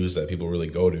venues that people really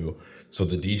go to. So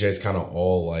the DJs kind of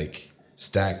all like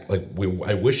stack, like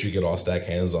I wish we could all stack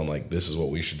hands on like this is what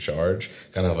we should charge,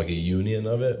 kind of like a union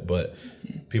of it, but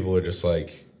people are just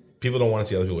like, people don't want to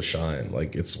see other people shine.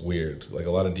 Like it's weird. Like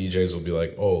a lot of DJs will be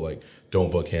like, oh, like don't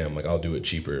book him, like I'll do it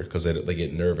cheaper, because they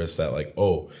get nervous that like,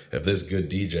 oh, if this good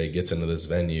DJ gets into this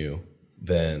venue,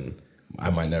 then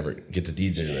I might never get to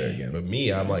DJ there again. But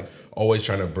me, I'm like always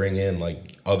trying to bring in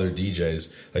like other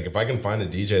DJs. Like if I can find a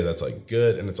DJ that's like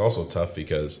good, and it's also tough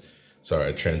because, sorry,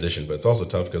 I transitioned, but it's also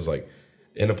tough because like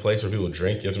in a place where people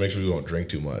drink, you have to make sure people don't drink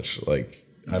too much. Like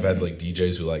I've had like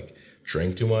DJs who like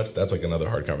drink too much. That's like another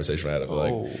hard conversation I had.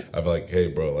 I'd be like, hey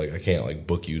bro, like I can't like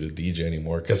book you to DJ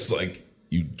anymore because like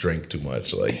you drink too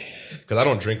much. Like, because I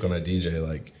don't drink when I DJ.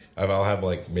 Like I'll have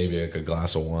like maybe like a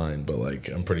glass of wine, but like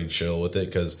I'm pretty chill with it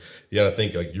because you gotta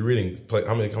think like you're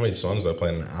how many songs do I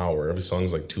play in an hour? Every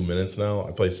song's like 2 minutes now.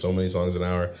 I play so many songs an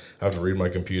hour. I have to read my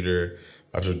computer,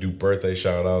 I have to do birthday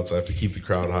shout outs. I have to keep the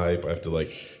crowd hype. I have to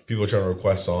like people trying to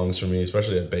request songs from me,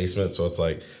 especially at Basement. So it's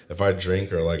like if I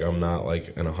drink or like I'm not like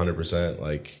in 100%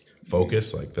 like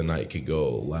focus, like the night could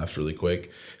go left really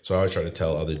quick. So I always try to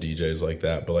tell other DJs like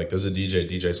that. But like there's a DJ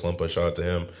Slimpa, shout out to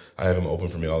him. I have him open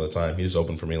for me all the time. He just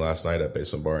opened for me last night at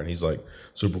Basement Bar, and he's like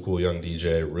super cool young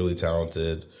DJ, really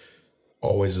talented.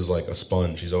 Always is like a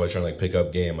sponge. He's always trying to like pick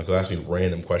up game. Like he'll ask me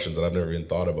random questions that I've never even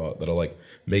thought about that'll like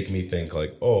make me think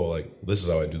like, oh, like this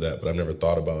is how I do that, but I've never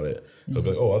thought about it. He'll be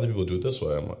like, oh, other people do it this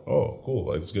way. I'm like, oh, cool.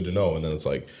 Like it's good to know. And then it's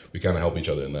like we kind of help each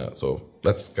other in that. So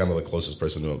that's kind of the closest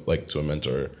person to like to a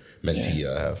mentor mentee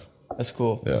I have. That's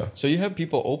cool. Yeah. So you have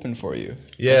people open for you.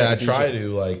 Yeah, I try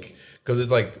to like because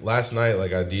it's like last night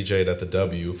like I DJ'd at the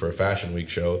W for a Fashion Week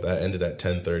show that ended at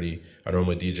 10:30. I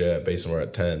normally DJ at Basement Bar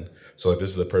at 10. So like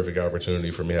this is the perfect opportunity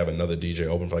for me to have another DJ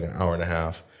open for like an hour and a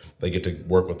half. They get to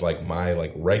work with like my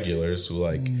like regulars who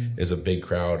like is a big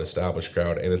crowd, established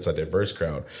crowd, and it's a diverse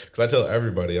crowd. Because I tell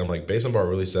everybody, I'm like Basement Bar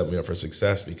really set me up for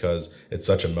success because it's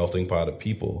such a melting pot of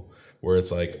people. Where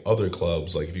it's like other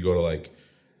clubs, like if you go to like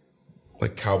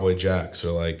Cowboy Jack's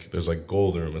or like there's like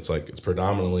Gold Room, it's like it's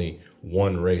predominantly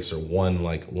one race or one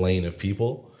like lane of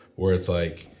people. Where it's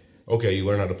like, okay, you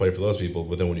learn how to play for those people,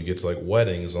 but then when you get to like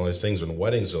weddings and all these things, when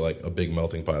weddings are like a big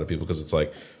melting pot of people because it's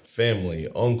like family,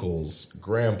 uncles,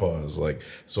 grandpas, like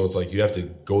so it's like you have to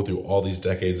go through all these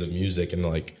decades of music and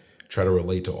like try to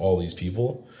relate to all these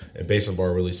people. And Basement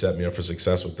Bar really set me up for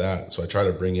success with that. So I try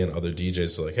to bring in other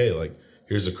DJs to like, hey, like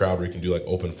here's a crowd where you can do like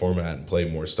open format and play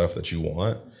more stuff that you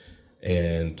want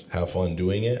and have fun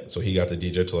doing it. So he got to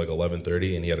DJ till like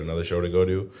 11:30 and he had another show to go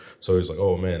to. So he's like,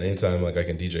 oh man, anytime like I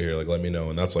can DJ here, like let me know.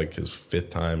 And that's like his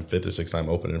fifth or sixth time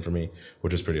opening for me,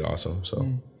 which is pretty awesome. So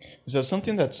is that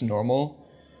something that's normal?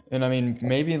 And I mean,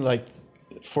 maybe like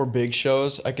for big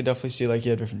shows, I could definitely see like you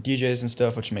have different DJs and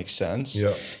stuff, which makes sense.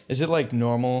 Yeah. Is it like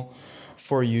normal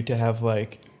for you to have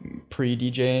like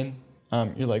pre-DJing?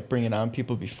 You're like bringing on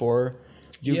people before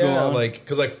you go on? Like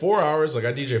because like 4 hours, like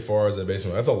I DJ 4 hours at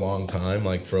Basement. That's a long time,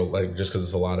 like for like just because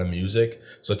it's a lot of music.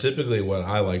 So typically, what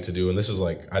I like to do, and this is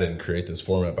like I didn't create this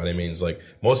format by any means. Like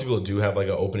most people do have like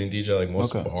an opening DJ. Like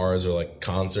most bars or like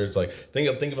concerts. Like think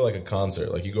of it like a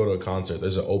concert. Like you go to a concert,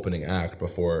 there's an opening act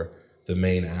before the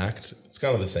main act. It's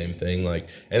kind of the same thing. Like,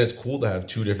 and it's cool to have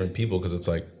two different people because it's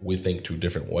like we think two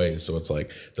different ways. So it's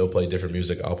like they'll play different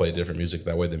music, I'll play different music.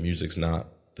 That way, the music's not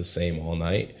the same all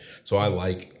night. So I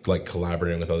like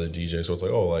collaborating with other DJs. So it's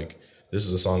like, oh, like this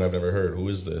is a song I've never heard. Who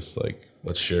is this? Like,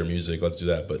 let's share music. Let's do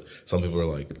that. But some people are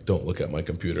like, don't look at my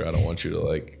computer. I don't want you to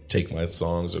like take my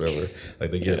songs or whatever.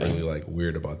 Like they get really like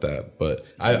weird about that. But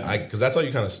I because that's how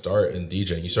you kind of start in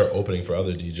DJing. You start opening for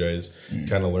other DJs,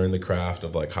 kind of learn the craft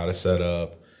of like how to set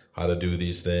up, how to do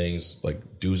these things,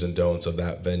 like do's and don'ts of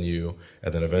that venue.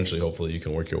 And then eventually, hopefully, you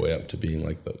can work your way up to being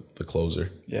like the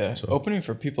closer. Yeah. So opening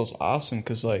for people is awesome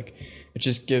because like it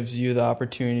just gives you the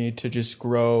opportunity to just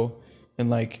grow and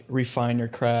like refine your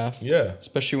craft. Yeah.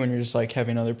 Especially when you're just like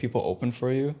having other people open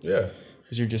for you. Yeah.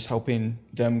 Because you're just helping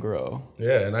them grow.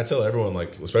 Yeah, and I tell everyone,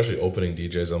 like, especially opening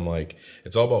DJs, I'm like,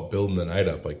 it's all about building the night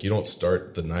up. Like, you don't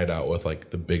start the night out with, like,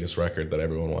 the biggest record that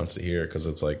everyone wants to hear because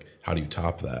it's like, how do you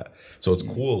top that? So it's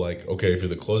cool, like, okay, if you're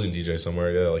the closing DJ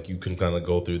somewhere, yeah, like, you can kind of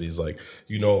go through these, like,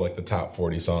 you know, like, the top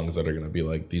 40 songs that are going to be,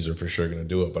 like, these are for sure going to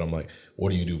do it. But I'm like, what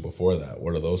do you do before that?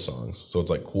 What are those songs? So it's,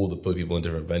 like, cool to put people in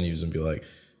different venues and be, like,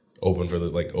 open for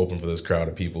this crowd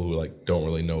of people who, like, don't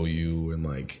really know you and,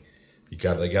 like, you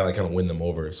gotta kind of win them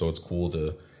over. So it's cool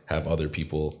to have other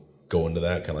people go into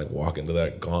that, kind of like walk into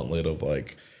that gauntlet of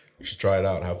like, you should try it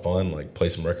out, have fun, like play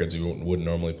some records you wouldn't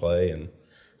normally play and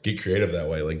get creative that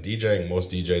way. Like DJing, most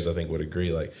DJs I think would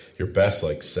agree, like your best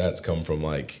like sets come from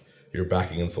like your back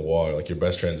against the wall, or like your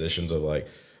best transitions of like,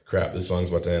 crap, this song's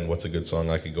about to end. What's a good song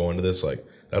I could go into this? Like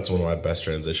that's one of my best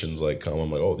transitions. Like come,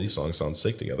 I'm like, oh, these songs sound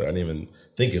sick together. I didn't even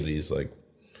think of these. Like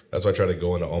that's why I try to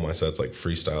go into all my sets like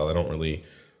freestyle. I don't really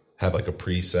have like a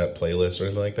preset playlist or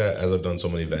anything like that. As I've done so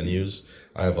many venues,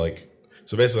 I have like,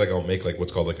 so basically like I'll make like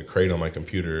what's called like a crate on my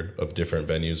computer of different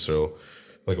venues. So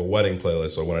like a wedding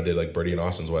playlist. So when I did like Birdie and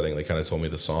Austin's wedding, they kind of told me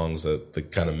the songs that the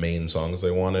kind of main songs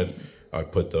they wanted. I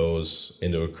put those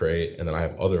into a crate, and then I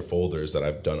have other folders that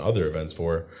I've done other events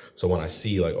for. So when I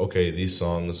see like, okay, these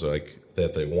songs like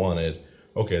that they wanted,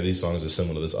 okay, these songs are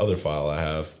similar to this other file I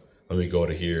have. Let me go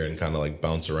to here and kind of like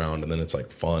bounce around, and then it's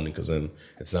like fun because then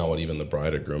it's not what even the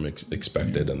bride or groom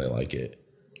expected, and they like it.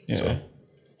 Yeah. So.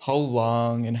 How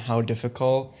long and how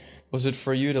difficult was it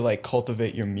for you to like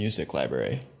cultivate your music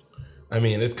library? I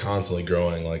mean, it's constantly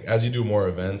growing. Like as you do more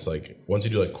events, like once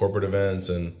you do like corporate events,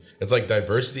 and it's like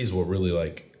diversity is what really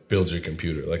like builds your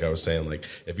computer. Like I was saying, like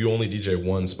if you only DJ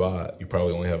one spot, you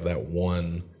probably only have that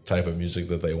one type of music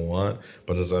that they want.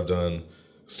 But since I've done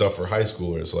stuff for high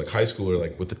schoolers, so like high schooler,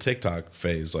 like with the TikTok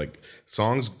phase, like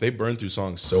songs, they burn through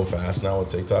songs so fast now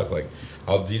with TikTok. Like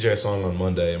I'll DJ a song on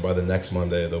Monday, and by the next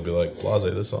Monday they'll be like, Blase,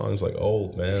 this song's like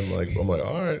old, man. Like I'm like,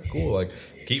 all right, cool. Like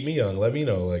keep me young, let me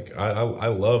know. Like I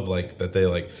love like that they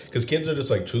like, because kids are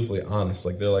just like truthfully honest.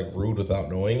 Like they're like rude without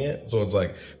knowing it. So it's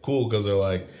like cool because they're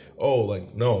like, oh,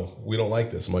 like, no, we don't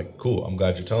like this. I'm like, cool, I'm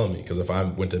glad you're telling me. Because if I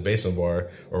went to Basin Bar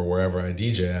or wherever I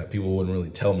DJ at, people wouldn't really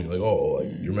tell me, like, oh,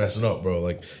 like, you're messing up, bro.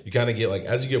 Like, you kind of get, like,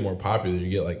 as you get more popular, you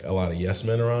get, like, a lot of yes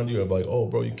men around you. I'm like, oh,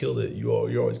 bro, you killed it.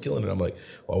 You're always killing it. I'm like,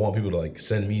 well, I want people to, like,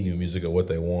 send me new music of what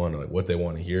they want, or, like, what they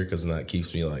want to hear, because then that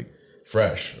keeps me, like,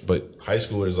 fresh. But high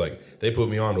schoolers, like, they put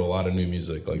me on to a lot of new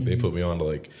music. Like, they put me on to,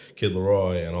 like, Kid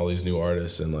Laroi and all these new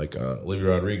artists, and, like, Olivia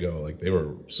Rodrigo. Like, they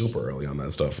were super early on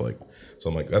that stuff. Like, so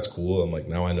I'm like, that's cool. I'm like,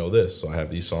 now I know this. So I have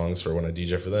these songs for when I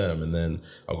DJ for them. And then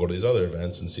I'll go to these other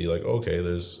events and see, like, okay,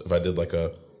 if I did, like,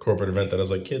 a corporate event that has,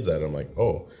 like, kids at it, I'm like,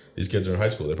 oh, these kids are in high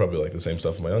school. They probably like the same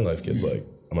stuff my Young Life kids like.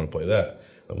 I'm going to play that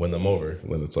and win them over.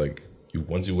 When it's like,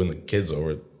 once you win the kids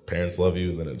over, parents love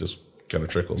you, then it just kind of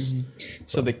trickles.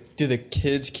 So do the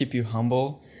kids keep you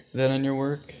humble then in your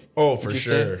work? Oh, for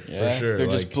sure. Yeah, For sure. They're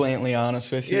like, just blatantly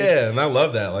honest with you. Yeah, and I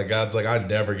love that. Like, God's like, I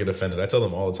never get offended. I tell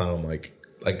them all the time, I'm like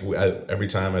every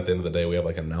time at the end of the day, we have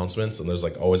like announcements, and there's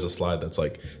like always a slide that's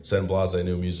like, send Blase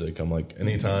new music. I'm like,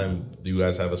 anytime you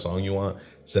guys have a song you want,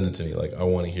 send it to me. Like, I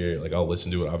want to hear it. Like, I'll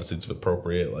listen to it. Obviously, it's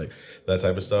appropriate, like that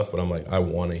type of stuff. But I'm like, I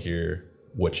want to hear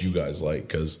what you guys like,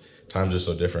 because times are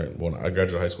so different. When I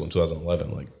graduated high school in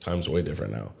 2011, like times are way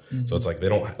different now. So it's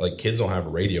like kids don't have a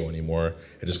radio anymore.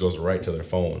 It just goes right to their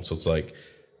phone. So it's like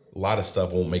a lot of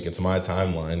stuff won't make it to my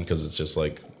timeline because it's just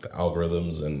like the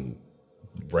algorithms and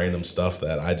random stuff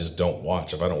that I just don't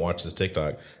watch. If I don't watch this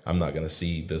TikTok, I'm not going to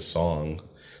see this song.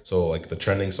 So like the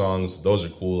trending songs, those are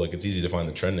cool. Like it's easy to find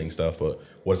the trending stuff, but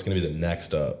what's going to be the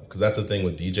next up? Because that's the thing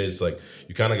with DJs. Like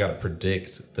you kind of got to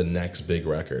predict the next big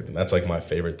record. And that's like my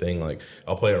favorite thing. Like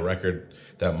I'll play a record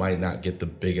that might not get the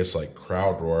biggest like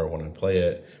crowd roar when I play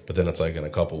it, but then it's like in a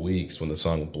couple weeks when the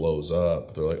song blows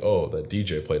up, they're like, oh, that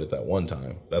DJ played it that one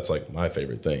time. That's like my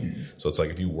favorite thing. So it's like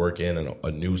if you work in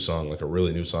a new song, like a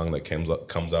really new song that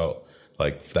comes out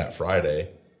like that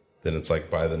Friday, then it's like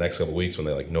by the next couple of weeks when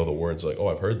they like know the words, like, oh,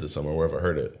 I've heard this somewhere. Where have I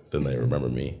heard it? Then they remember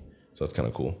me. So that's kind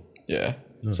of cool. Yeah.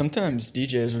 Sometimes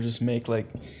DJs will just make like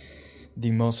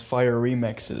the most fire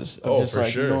remixes of just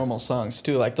like normal songs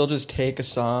too. Like they'll just take a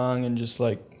song and just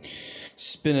like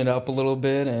spin it up a little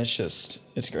bit, and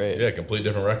it's great. Yeah, complete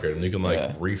different record. And you can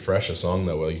like refresh a song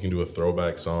that way. You can do a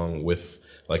throwback song with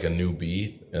like a new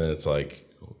beat, and it's like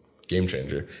game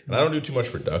changer. And I don't do too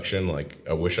much production. Like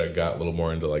I wish I got a little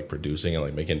more into like producing and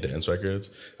like making dance records.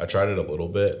 I tried it a little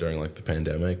bit during like the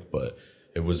pandemic, but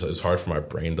it was hard for my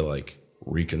brain to like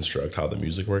reconstruct how the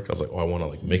music worked. I was like, oh, I want to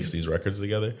like mix these records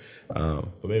together.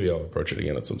 But maybe I'll approach it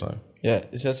again at some time. Yeah.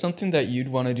 Is that something that you'd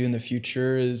want to do in the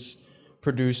future, is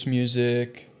produce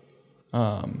music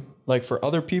like for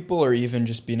other people, or even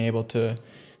just being able to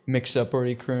mix up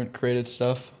already current created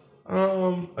stuff?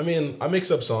 I mean, I mix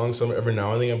up songs every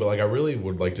now and then, but like I really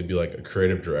would like to be like a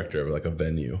creative director of like a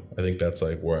venue. I think that's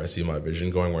like where I see my vision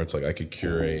going, where it's like I could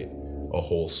curate a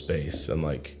whole space and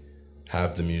like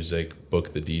have the music,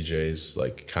 book the DJs,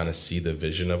 like kind of see the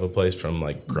vision of a place from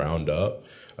like ground up.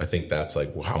 I think that's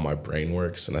like how my brain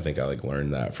works, and I think I like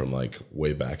learned that from like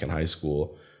way back in high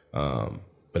school.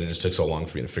 But it just took so long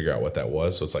for me to figure out what that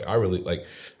was. So it's like I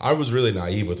was really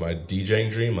naive with my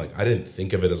DJing dream. Like I didn't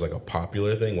think of it as like a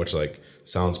popular thing, which like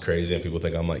sounds crazy and people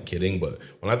think I'm like kidding. But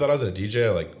when I thought I was a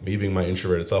DJ, like me being my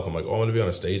introverted self, I'm like, oh, I want to be on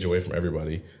a stage away from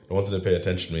everybody. No one's gonna pay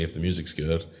attention to me if the music's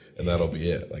good, and that'll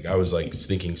be it. Like I was like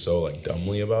thinking so like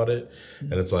dumbly about it,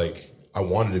 and it's like I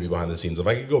wanted to be behind the scenes. If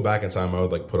I could go back in time, I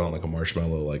would like put on like a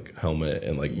Marshmello like helmet,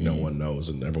 and like no one knows,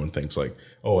 and everyone thinks like,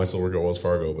 oh, I still work at Wells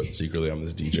Fargo, but secretly I'm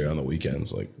this DJ on the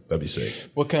weekends. Like that'd be sick.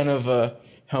 What kind of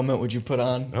helmet would you put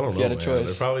on? I don't know. If you had a choice?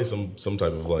 There's probably some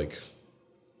type of like,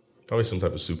 probably some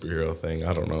type of superhero thing.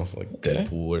 I don't know, like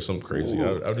Deadpool or something crazy.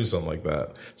 I'd do something like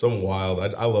that. Something wild.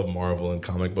 I love Marvel and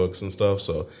comic books and stuff,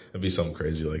 so it'd be something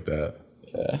crazy like that.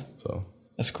 Yeah. So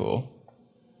that's cool.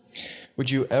 Would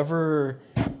you ever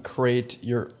create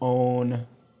your own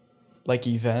like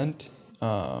event,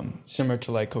 similar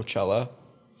to like Coachella?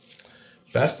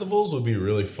 Festivals would be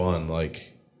really fun.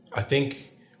 Like I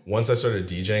think once I started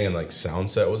DJing and like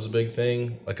Soundset was a big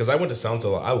thing, like because I went to Soundset a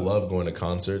lot. I love going to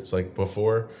concerts. Like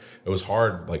before, it was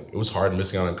hard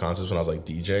missing out on concerts when I was like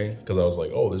DJing, because I was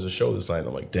like, oh, there's a show this night, and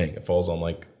I'm like, dang, it falls on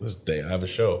like this day I have a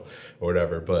show or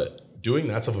whatever. But doing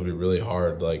that stuff would be really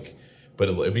hard. Like, but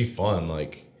it'd be fun.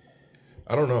 Like,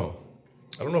 I don't know.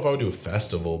 I don't know if I would do a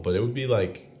festival, but it would be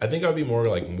like, I think I'd be more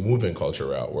like movement culture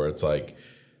route where it's like,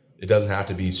 it doesn't have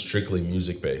to be strictly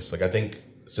music based. Like, I think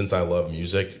since I love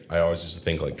music, I always used to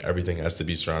think like everything has to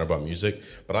be surrounded by music,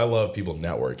 but I love people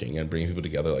networking and bringing people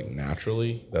together like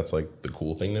naturally. That's like the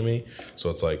cool thing to me. So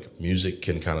it's like music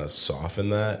can kind of soften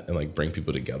that and like bring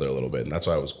people together a little bit. And that's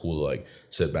why it was cool to like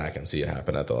sit back and see it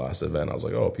happen at the last event. I was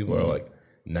like, oh, people are like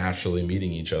naturally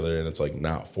meeting each other and it's like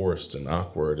not forced and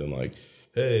awkward and like,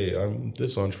 hey, I'm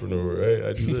this entrepreneur. Hey,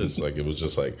 I do this. Like, it was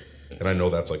just like, and I know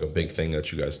that's like a big thing that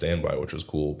you guys stand by, which was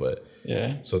cool. But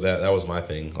yeah, so that was my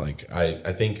thing. Like,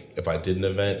 I think if I did an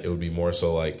event, it would be more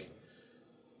so like,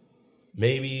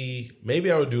 maybe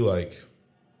I would do like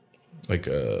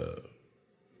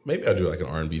maybe I'd do like an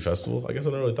R&B festival. I guess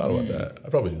I never really thought about that.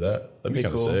 I'd probably do that. That'd be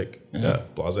kind of cool. sick. Yeah.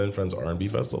 Blase and Friends R&B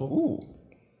festival. Ooh.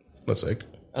 That's sick.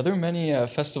 Are there many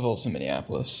festivals in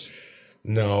Minneapolis?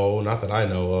 No, not that I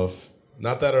know of.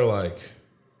 Not that are like,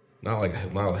 not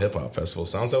a hip hop festival.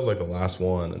 Soundset was like the last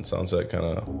one, and Soundset kind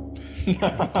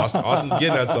of Austin's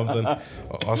getting at something.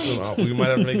 Austin, we might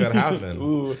have to make that happen.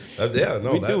 Ooh,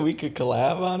 we could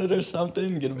collab on it or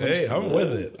something. Get a bunch I'm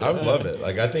with it. I would love it.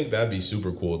 Like, I think that'd be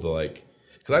super cool to like,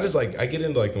 because I just like, I get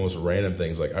into like the most random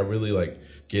things. Like, I really like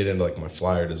get into like my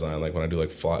flyer design. Like when I do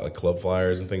like like club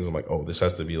flyers and things, I'm like, oh, this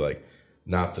has to be like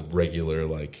not the regular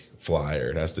like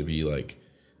flyer. It has to be like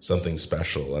something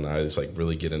special, and I just like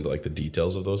really get into like the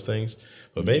details of those things.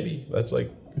 But maybe that's a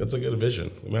good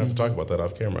vision. We might have to talk about that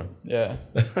off camera. Yeah,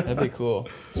 that'd be cool.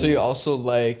 So you also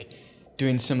like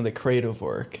doing some of the creative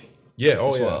work. Yeah.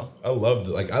 Oh yeah. Well. I love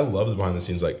the behind the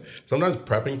scenes. Like sometimes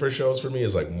prepping for shows for me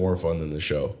is like more fun than the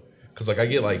show, because like I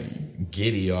get like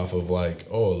giddy off of like,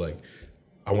 oh, like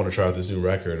I want to try out this new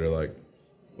record, or like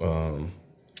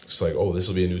it's like, oh, this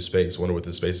will be a new space. Wonder what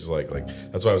this space is like. Like,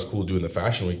 that's why it was cool doing the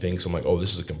Fashion Week thing. So I'm like, oh,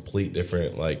 this is a complete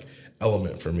different like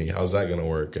element for me. How's that gonna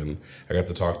work? And I got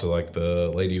to talk to like the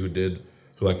lady who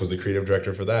like was the creative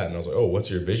director for that. And I was like, oh, what's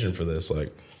your vision for this?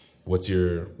 Like, what's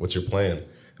your plan?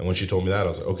 And when she told me that, I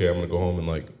was like, okay, I'm gonna go home and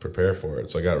like prepare for it.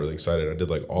 So I got really excited. I did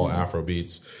like all Afro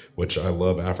beats, which I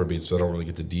love Afro beats, but I don't really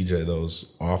get to DJ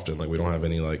those often. Like, we don't have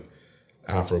any like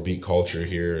Afrobeat culture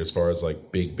here as far as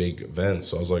like big events.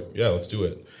 So I was like, yeah, let's do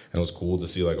it. And it was cool to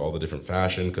see like all the different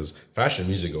fashion, because fashion and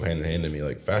music go hand in hand to me.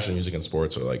 Like, fashion, music, and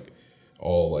sports are like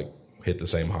all like hit the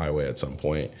same highway at some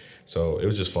point. So it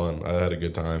was just fun. I had a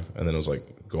good time. And then it was like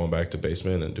going back to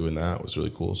Basement and doing that was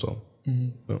really cool. So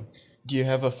yeah. Do you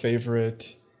have a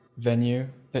favorite venue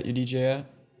that you DJ at?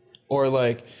 Or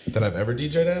like that I've ever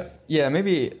DJ'd at? Yeah,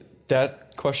 maybe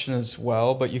that question as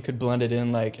well, but you could blend it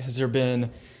in. Like, has there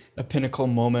been a pinnacle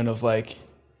moment of like,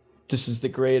 this is the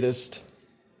greatest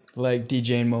like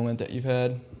DJing moment that you've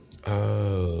had?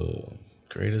 Oh,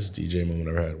 greatest DJ moment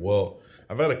I've ever had. Well,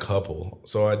 I've had a couple.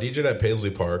 So I DJ'd at Paisley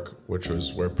Park, which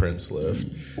was where Prince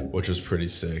lived, which was pretty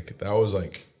sick. That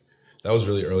was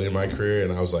really early in my career,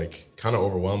 and I was like kind of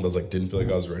overwhelmed. I was like, didn't feel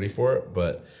like I was ready for it,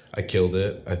 but I killed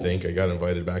it. I think I got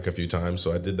invited back a few times,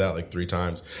 so I did that like 3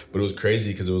 times. But it was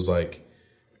crazy because it was like,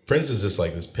 Prince is just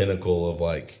like this pinnacle of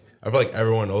like, I feel like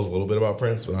everyone knows a little bit about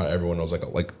Prince, but not everyone knows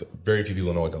like very few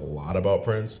people know like a lot about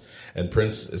Prince. And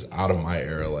Prince is out of my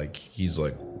era. Like, he's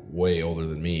like way older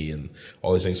than me and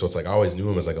all these things. So it's like I always knew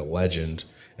him as like a legend.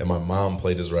 And my mom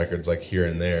played his records like here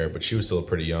and there, but she was still a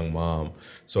pretty young mom.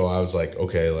 So I was like,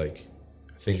 okay, like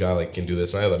I think I like can do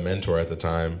this. And I had a mentor at the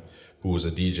time who was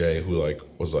a DJ who like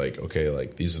was like, okay,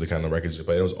 like these are the kind of records you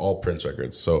play. It was all Prince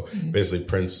records. So basically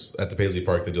Prince at the Paisley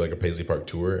Park, they do like a Paisley Park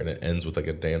tour, and it ends with like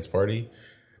a dance party.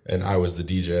 And I was the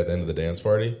DJ at the end of the dance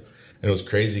party. And it was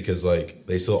crazy because, like,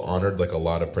 they still honored, like, a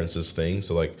lot of Prince's things.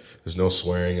 So, like, there's no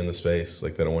swearing in the space.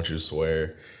 Like, they don't want you to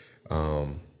swear.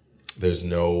 There's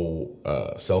no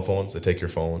cell phones. They take your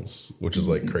phones, which is,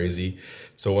 like, crazy.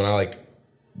 So when I, like,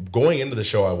 going into the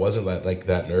show, I wasn't, like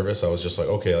that nervous. I was just like,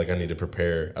 okay, like, I need to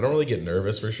prepare. I don't really get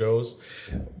nervous for shows.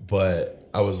 But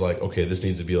I was like, okay, this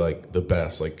needs to be, like, the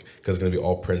best. Like, because it's going to be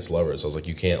all Prince lovers. So I was like,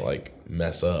 you can't, like,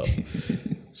 mess up.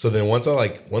 So then once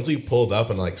we pulled up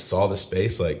and like saw the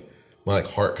space, like my like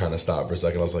heart kind of stopped for a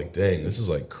second. I was like, dang, this is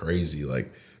like crazy.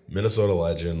 Like, Minnesota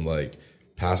legend, like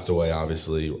passed away,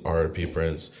 obviously, R.I.P.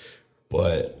 Prince.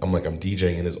 But I'm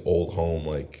DJing in his old home.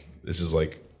 Like, this is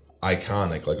like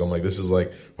iconic. Like, I'm like, this is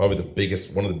like probably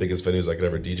one of the biggest venues I could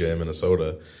ever DJ in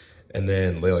Minnesota. And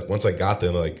then they like, once I got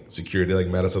there, like security like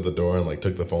met us at the door and like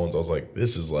took the phones. I was like,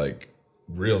 this is like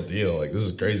real deal. Like, this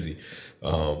is crazy.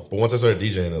 But once I started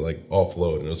DJing, it like all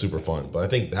flowed and it was super fun. But I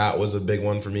think that was a big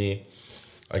one for me.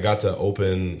 I got to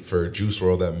open for Juice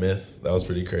WRLD at Myth. That was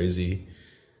pretty crazy.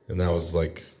 And that was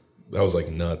like like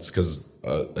nuts because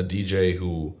a DJ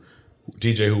who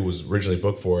was originally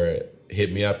booked for it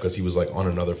hit me up because he was like on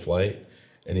another flight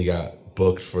and he got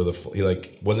booked for he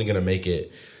like wasn't gonna make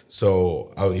it.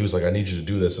 So he was like, I need you to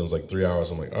do this. And it was like 3 hours.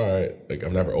 I'm like, all right. Like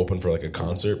I've never opened for like a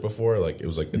concert before. Like it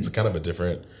was like, it's kind of a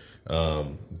different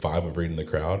vibe of reading the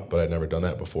crowd, but I'd never done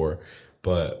that before.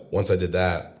 But once I did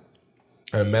that,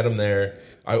 I met him there.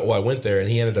 I went there and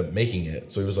he ended up making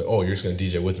it. So he was like, oh, you're just going to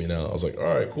DJ with me now. I was like, all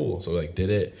right, cool. So like did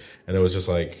it. And it was just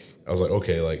like, I was like,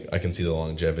 okay, like I can see the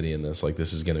longevity in this. Like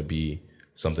this is going to be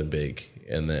something big.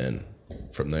 And then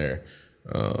from there,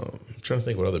 I'm trying to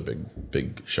think what other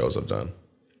big shows I've done.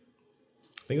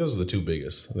 I think those are the two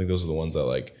biggest. I think those are the ones that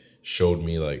like showed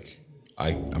me like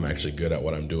I'm actually good at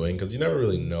what I'm doing, because you never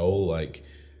really know like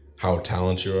how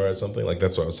talented you are at something. Like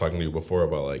that's what I was talking to you before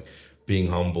about, like being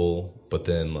humble, but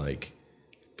then like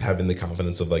having the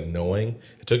confidence of like knowing.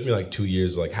 It took me like 2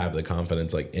 years to like have the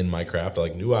confidence like in my craft. I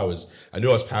knew I was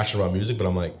passionate about music, but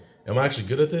I'm like, am I actually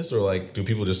good at this, or like do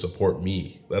people just support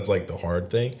me? That's like the hard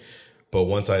thing. But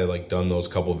once I like done those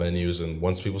couple venues, and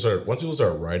once people start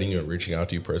writing you and reaching out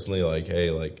to you personally, like, hey,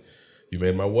 like you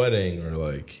made my wedding, or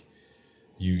like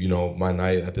you know, my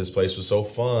night at this place was so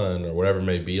fun, or whatever it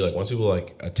may be. Like once people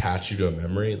like attach you to a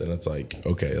memory, then it's like,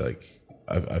 okay, like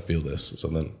I feel this. So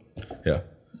then, yeah.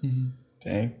 Mm-hmm.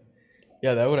 Dang.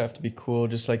 Yeah, that would have to be cool.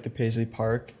 Just like the Paisley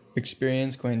Park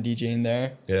experience, going DJing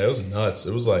there. Yeah, it was nuts.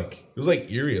 It was like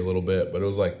eerie a little bit, but it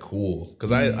was like cool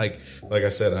because I like I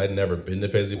said, I'd never been to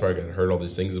Paisley Park. I'd heard all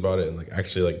these things about it, and like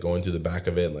actually like going through the back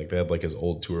of it, and like they had like his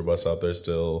old tour bus out there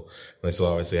still, and they still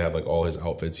obviously have like all his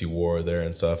outfits he wore there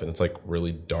and stuff, and it's like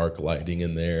really dark lighting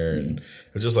in there, and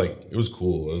it was just like, it was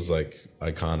cool. It was like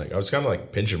iconic. I was kind of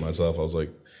like pinching myself. I was like,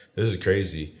 this is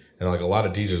crazy. And like a lot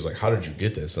of DJs like, how did you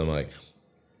get this? And I'm like,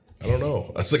 I don't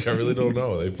know. I was like, I really don't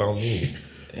know. They found me.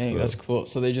 Dang, that's cool.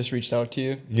 So they just reached out to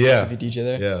you? Yeah. You DJ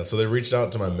there? Yeah. So they reached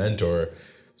out to my mentor.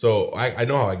 So I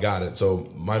know how I got it.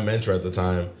 So my mentor at the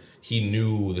time, he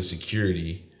knew the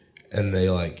security, and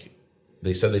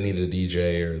they said they needed a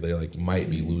DJ, or they like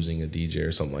might be losing a DJ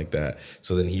or something like that.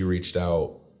 So then he reached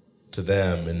out to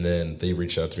them, and then they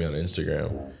reached out to me on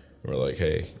Instagram. We're like,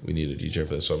 hey, we need a DJ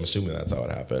for this. So I'm assuming that's how it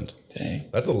happened. Dang.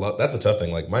 That's a tough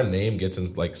thing. Like my name gets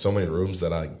in like so many rooms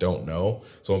that I don't know.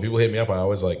 So when people hit me up, I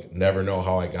always like never know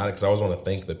how I got it, because I always want to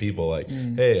thank the people. Like,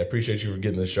 hey, I appreciate you for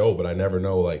getting the show, but I never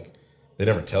know. Like they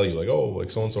never tell you like, oh,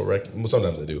 like so and so. Well,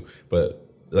 sometimes they do, but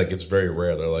like it's very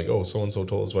rare. They're like, oh, so and so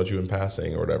told us about you in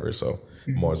passing or whatever. So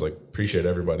I'm always like, appreciate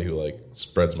everybody who like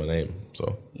spreads my name.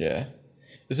 So yeah.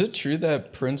 Is it true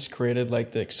that Prince created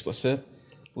like the explicit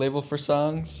label for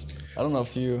songs? I don't know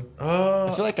if you.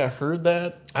 I feel like I heard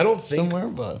that. I don't think somewhere,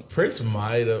 but Prince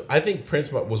might have. I think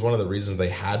Prince was one of the reasons they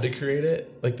had to create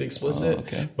it, like the explicit.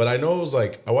 Okay. But I know it was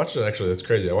like, I watched it actually. That's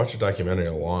crazy. I watched a documentary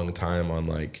a long time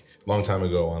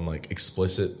ago on like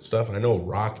explicit stuff, and I know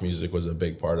rock music was a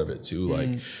big part of it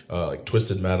too. Like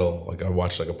Twisted Metal. Like I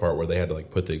watched like a part where they had to like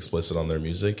put the explicit on their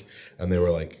music, and they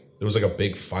were like, there was like a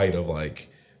big fight of like,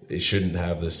 it shouldn't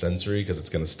have this sensory because it's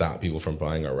going to stop people from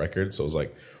buying our records. So it was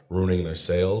like ruining their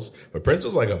sales. But Prince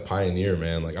was like a pioneer,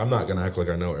 man. Like I'm not going to act like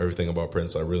I know everything about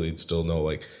Prince. I really still know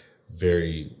like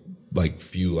very like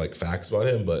few like facts about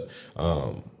him. But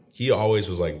he always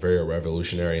was like very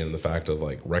revolutionary in the fact of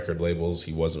like record labels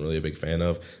he wasn't really a big fan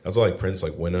of. That's why like Prince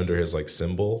like went under his like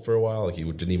symbol for a while. Like he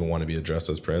didn't even want to be addressed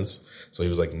as Prince. So he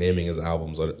was like naming his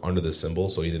albums under the symbol,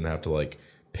 so he didn't have to like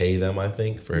pay them, I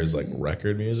think, for his like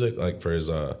record music, like for his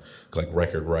like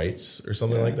record rights or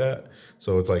something like that.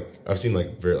 So it's like I've seen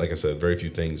like like I said, very few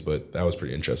things, but that was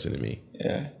pretty interesting to me.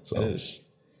 Yeah, so it is.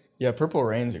 Yeah, Purple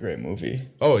Rain's a great movie.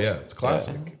 Oh yeah, it's a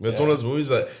classic. It's one of those movies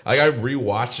that like I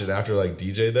rewatched it after like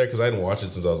DJ there, because I hadn't watched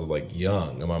it since I was like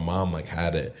young, and my mom like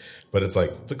had it. But it's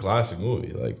like it's a classic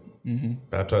movie. Like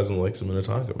Baptized in the Lakes of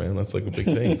Minnetonka, man, that's like a big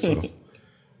thing.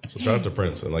 So shout out to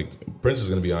Prince, and like Prince is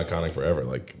gonna be iconic forever.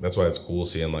 Like that's why it's cool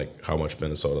seeing like how much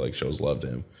Minnesota like shows love to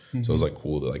him. So it's like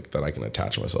cool that like that I can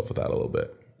attach myself with that a little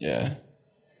bit. Yeah.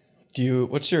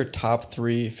 What's your top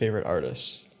 3 favorite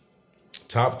artists?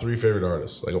 Top 3 favorite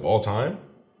artists, like of all time?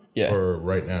 Yeah. Or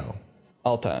right now?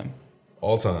 All time.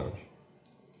 All time.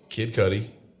 Kid Cudi,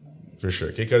 for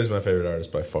sure. Kid Cudi's my favorite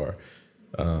artist by far.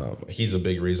 He's a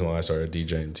big reason why I started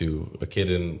DJing too. A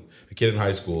kid in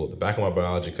high school, the back of my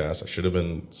biology class, I should have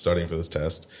been studying for this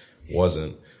test,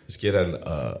 wasn't. This kid had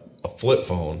a flip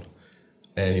phone,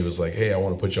 and he was like, "Hey, I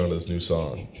want to put you on this new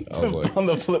song." I was like, on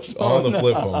the flip phone,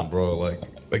 flip phone, bro. Like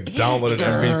downloaded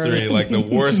MP3, like the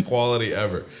worst quality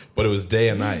ever. But it was day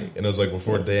and night, and it was like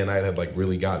before day and night had like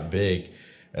really gotten big.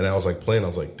 And I was like playing, I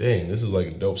was like, dang, this is like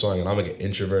a dope song. And I'm like an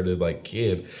introverted like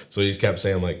kid. So he just kept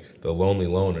saying like the lonely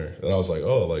loner. And I was like,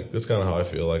 oh, like this kind of how I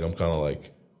feel. Like I'm kind of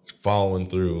like following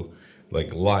through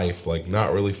like life, like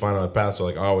not really finding my path. So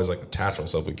like I always like attach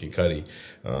myself with Kid Cudi.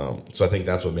 So I think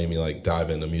that's what made me like dive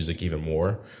into music even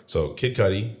more. So Kid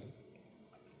Cudi,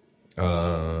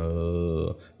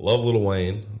 love Lil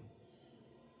Wayne.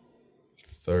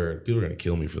 Third, people are gonna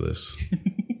kill me for this.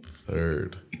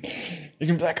 Third. You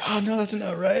can be like, oh no, that's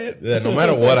not right. Yeah, no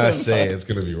matter what I say, it's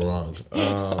gonna be wrong.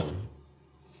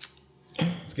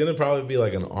 It's gonna probably be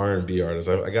like an R&B artist.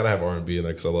 I gotta have R&B in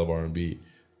there because I love R&B.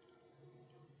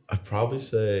 I'd probably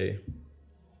say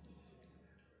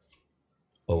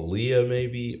Aaliyah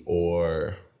maybe,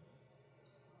 or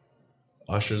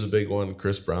Usher's a big one.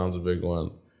 Chris Brown's a big one.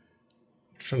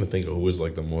 I'm trying to think of who was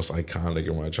like the most iconic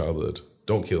in my childhood.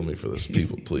 Don't kill me for this,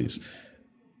 people, please.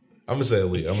 I'm gonna say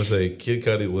Aaliyah. I'm gonna say Kid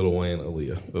Cudi, Lil Wayne,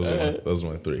 Aaliyah. Those are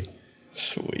my three.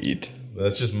 Sweet.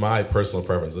 That's just my personal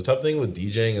preference. The tough thing with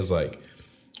DJing is like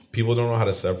people don't know how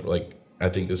to separate. Like I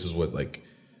think this is what like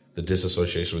the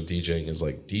disassociation with DJing is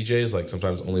like. DJs like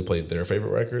sometimes only play their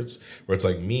favorite records, where it's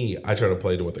like me, I try to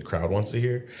play to what the crowd wants to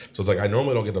hear. So it's like I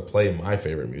normally don't get to play my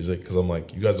favorite music because I'm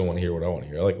like, you guys don't want to hear what I want to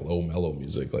hear. I like low mellow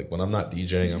music. Like when I'm not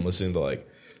DJing, I'm listening to like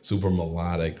super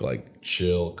melodic, like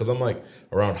chill. Because I'm like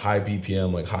around high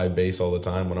BPM, like high bass all the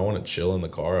time. When I want to chill in the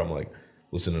car, I'm like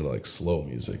listening to like slow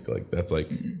music. Like that's like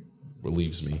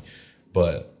relieves me.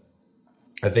 But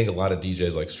I think a lot of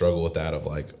DJs like struggle with that of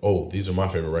like, oh, these are my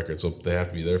favorite records, so they have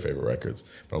to be their favorite records.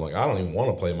 But I'm like, I don't even want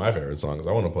to play my favorite songs.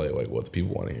 I want to play like what the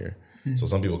people want to hear. Mm-hmm. So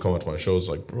some people come up to my shows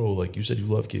like, bro, like you said you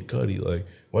love Kid Cudi, like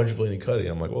why didn't you play any Cudi?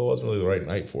 I'm like, well, it wasn't really the right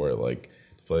night for it. Like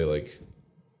to play like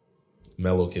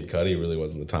mellow Kid Cudi really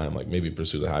wasn't the time. Like maybe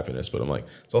Pursue the Happiness, but I'm like,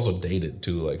 it's also dated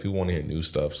too. Like people want to hear new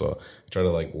stuff, so I try to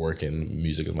like work in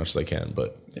music as much as I can.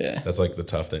 But yeah, that's like the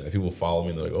tough thing. Like people follow me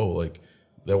and they're like, oh, like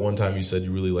that one time you said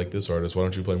you really like this artist, why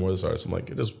don't you play more of this artist? I'm like,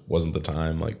 it just wasn't the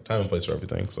time. Like time and place for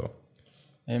everything. So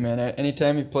hey man,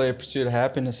 anytime you play Pursuit of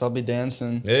Happiness, I'll be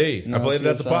dancing. Hey, I played it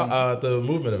at the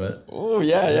Movement event. Oh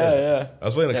yeah. I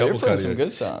was playing a couple. You're playing some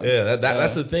good songs. Yeah,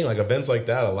 that's the thing. Like events like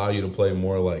that allow you to play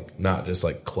more like not just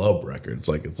like club records.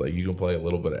 Like it's like you can play a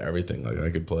little bit of everything. Like I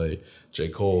could play J.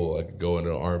 Cole. I could go into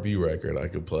an R&B record. I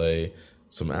could play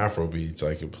some Afro beats.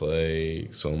 I could play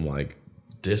some like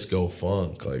disco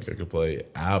funk. Like I could play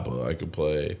ABBA. I could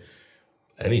play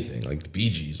anything, like the Bee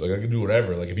Gees. Like I can do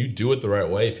whatever. Like if you do it the right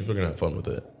way, people are gonna have fun with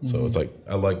it. Mm-hmm. So it's like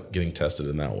I like getting tested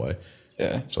in that way.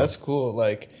 Yeah, so that's cool.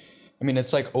 Like, I mean,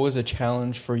 it's like always a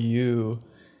challenge for you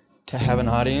to have an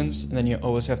audience, and then you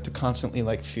always have to constantly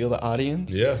like feel the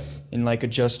audience. Yeah, and like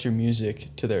adjust your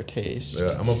music to their taste.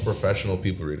 Yeah, I'm a professional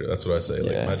people reader. That's what I say.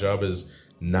 Like my job is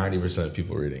 90%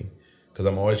 people reading because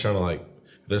I'm always trying to like.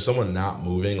 If there's someone not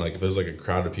moving, like if there's like a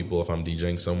crowd of people, if I'm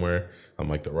DJing somewhere, I'm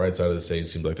like the right side of the stage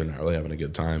seems like they're not really having a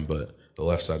good time, but the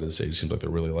left side of the stage seems like they're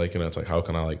really liking it. It's like, how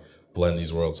can I like blend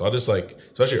these worlds? So I'll just like,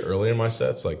 especially earlier in my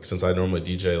sets, like since I normally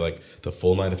DJ like the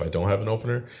full night if I don't have an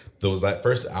opener, that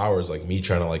first hour is like me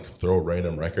trying to like throw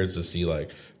random records to see like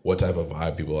what type of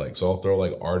vibe people like. So I'll throw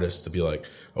like artists to be like,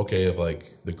 okay, if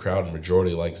like the crowd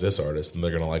majority likes this artist, then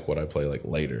they're gonna like what I play like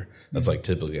later. That's like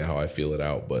typically how I feel it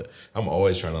out. But I'm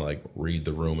always trying to like read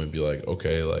the room and be like,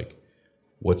 okay, like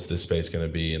what's this space gonna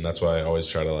be? And that's why I always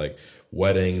try to like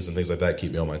weddings and things like that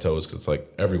keep me on my toes because it's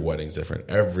like every wedding's different,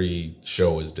 every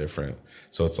show is different.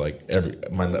 So it's like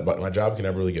my job can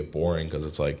never really get boring because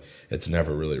it's like it's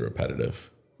never really repetitive.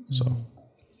 So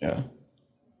yeah.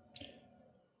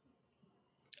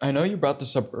 I know you brought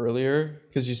this up earlier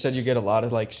because you said you get a lot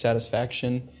of like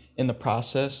satisfaction in the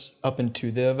process up into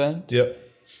the event. Yep.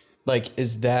 Like,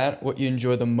 is that what you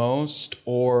enjoy the most,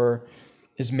 or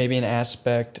is maybe an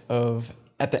aspect of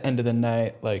at the end of the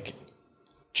night, like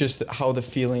just how the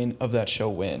feeling of that show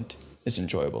went is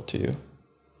enjoyable to you?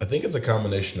 I think it's a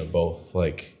combination of both.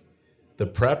 Like the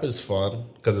prep is fun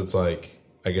because it's like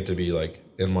I get to be like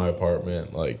in my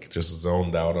apartment, like just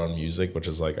zoned out on music, which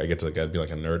is like I get to be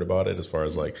like a nerd about it as far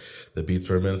as like the beats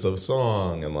per minute of a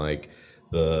song and like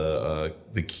the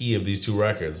key of these two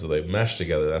records. So they mesh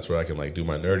together. That's where I can like do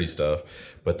my nerdy stuff.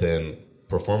 But then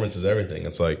performance is everything.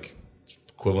 It's like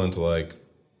equivalent to like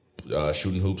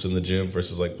shooting hoops in the gym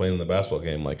versus like playing in the basketball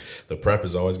game. Like the prep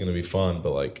is always going to be fun,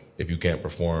 but like if you can't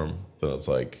perform, then it's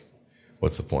like,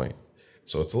 what's the point?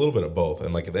 So it's a little bit of both.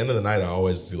 And like at the end of the night, I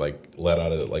always like let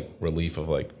out a like relief of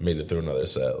like made it through another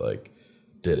set, like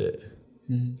did it.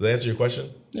 Mm-hmm. Did that answer your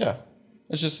question? Yeah.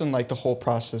 It's just in like the whole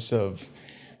process of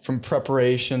from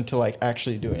preparation to like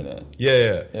actually doing it.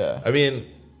 Yeah. I mean,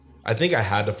 I think I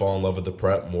had to fall in love with the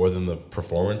prep more than the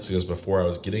performance, because before I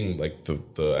was getting like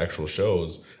the actual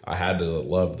shows, I had to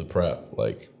love the prep.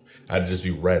 Like I had to just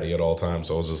be ready at all times.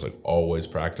 So I was just like always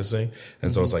practicing.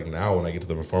 And so it's like now when I get to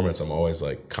the performance, I'm always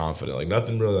like confident. Like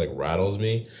nothing really like rattles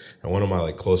me. And one of my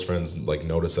like close friends like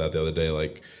noticed that the other day.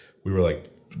 Like we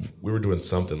were doing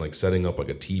something like setting up like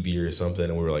a TV or something,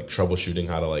 and we were like troubleshooting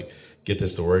how to like get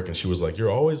this to work, and she was like, you're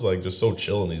always like just so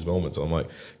chill in these moments. And I'm like,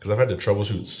 because I've had to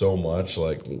troubleshoot so much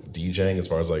like DJing, as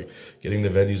far as like getting to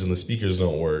venues and the speakers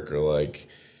don't work, or like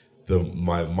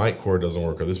my mic cord doesn't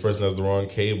work, or this person has the wrong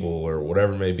cable, or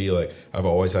whatever it may be. Like I've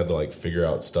always had to like figure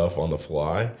out stuff on the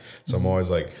fly. So I'm always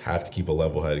like have to keep a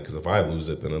level head, because if I lose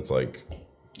it, then it's like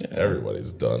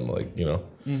everybody's done, like, you know.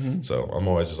 So I'm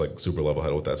always just like super level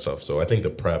headed with that stuff. So I think the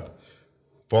prep,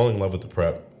 falling in love with the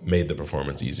prep made the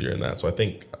performance easier in that. So I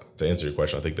think, to answer your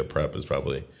question, I think the prep is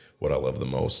probably what I love the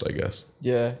most, I guess.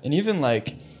 Yeah. And even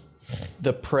like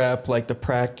the prep, like the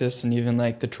practice, and even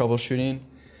like the troubleshooting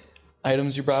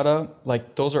items you brought up,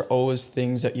 like those are always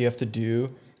things that you have to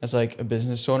do as like a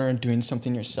business owner and doing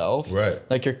something yourself. Right.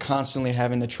 Like you're constantly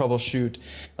having to troubleshoot,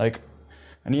 like,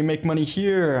 I need to make money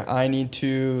here, I need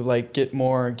to like get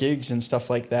more gigs and stuff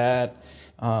like that.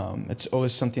 It's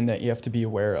always something that you have to be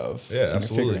aware of. Yeah,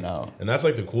 absolutely. Figuring out. And that's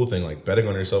like the cool thing, like betting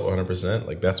on yourself 100%.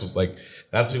 Like that's what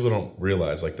people don't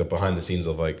realize, like the behind the scenes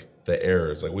of like the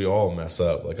errors. Like we all mess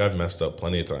up. Like I've messed up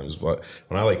plenty of times, but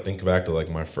when I like think back to like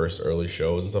my first early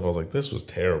shows and stuff, I was like, this was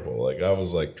terrible. Like I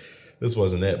was like, this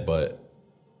wasn't it. But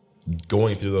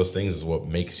going through those things is what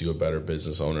makes you a better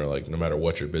business owner. Like no matter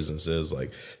what your business is,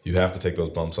 like you have to take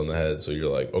those bumps on the head. So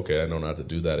you're like, okay, I know not to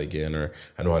do that again, or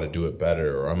I know how to do it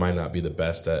better, or I might not be the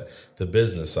best at the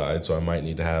business side, so I might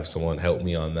need to have someone help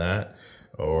me on that.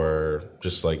 Or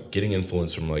just like getting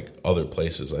influence from like other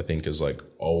places, I think is like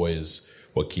always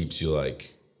what keeps you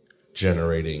like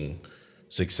generating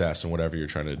success in whatever you're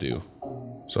trying to do.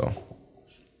 So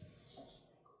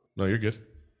no, you're good.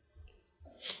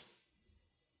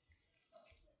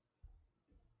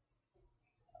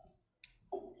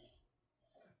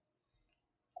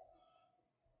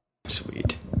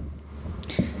 Sweet.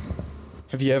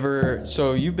 Have you ever,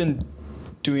 so you've been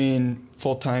doing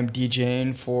full-time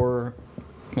DJing for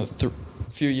a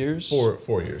few years? 4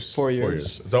 years. 4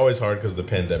 years. It's always hard because the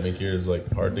pandemic year is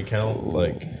like hard to count,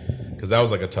 like because that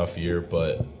was like a tough year.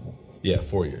 But yeah,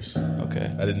 4 years. Okay.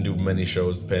 I didn't do many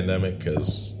shows the pandemic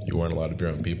because you weren't allowed to be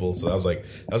around people. So that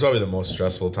was probably the most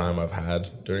stressful time I've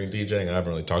had during DJing. I haven't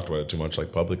really talked about it too much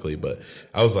like publicly, but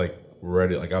I was like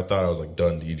ready. Like I thought I was like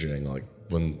done DJing like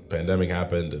when pandemic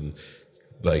happened, and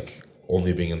like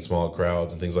only being in small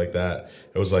crowds and things like that.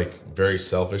 It was like very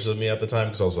selfish of me at the time,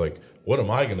 because I was like, what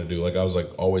am I going to do? Like I was like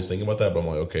always thinking about that, but I'm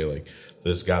like, okay, like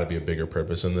there's got to be a bigger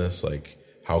purpose in this. Like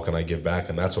how can I give back?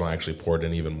 And that's when I actually poured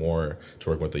in even more to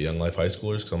work with the Young Life high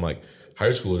schoolers, because I'm like, high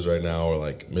schoolers right now are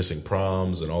like missing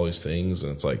proms and all these things.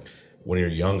 And it's like when you're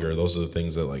younger, those are the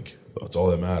things that like, that's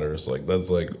all that matters. Like that's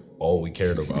like all we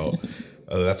cared about.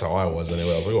 That's how I was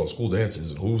anyway. I was like, oh, school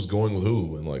dances and who's going with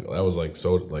who. And like, that was like,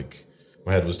 so like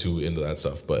my head was too into that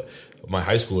stuff. But my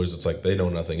high schoolers, it's like they know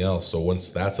nothing else. So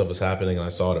once that stuff is happening and I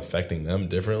saw it affecting them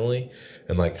differently,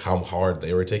 and like how hard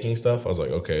they were taking stuff, I was like,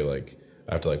 okay, like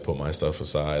I have to like put my stuff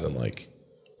aside and like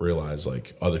realize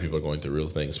like other people are going through real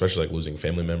things, especially like losing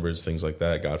family members, things like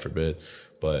that, God forbid.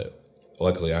 But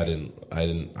luckily I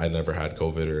never had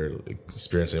COVID or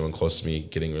experienced anyone close to me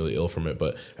getting really ill from it.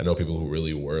 But I know people who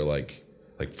really were like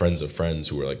friends of friends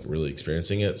who were like really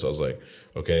experiencing it. So I was like,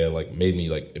 okay, it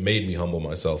made me humble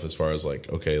myself as far as like,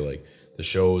 okay, like the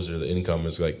shows or the income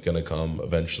is like gonna come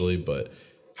eventually, but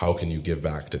how can you give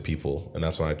back to people? And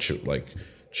that's when I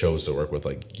chose to work with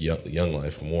like Young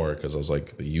Life more, because I was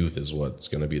like, the youth is what's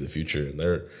gonna be the future, and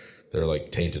they're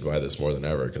like tainted by this more than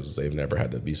ever, because they've never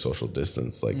had to be social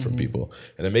distance like from people.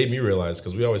 And it made me realize,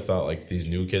 because we always thought like these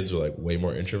new kids were like way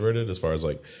more introverted, as far as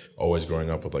like always growing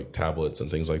up with like tablets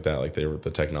and things like that, like they were the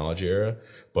technology era.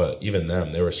 But even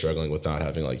them, they were struggling with not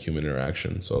having like human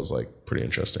interaction. So it was like pretty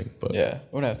interesting. But yeah, it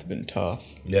would have to have been tough.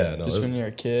 Yeah, no, just when you're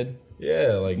a kid.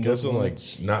 Yeah, like that's when like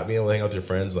not being able to hang out with your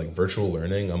friends, like virtual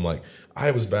learning. I'm like,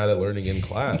 I was bad at learning in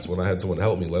class when I had someone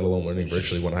help me, let alone learning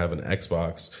virtually when I have an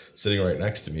Xbox sitting right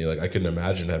next to me. Like I couldn't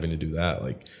imagine having to do that.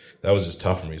 Like that was just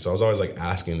tough for me. So I was always like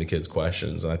asking the kids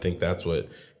questions, and I think that's what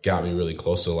got me really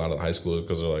close to a lot of the high schoolers,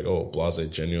 because they're like, oh, Blase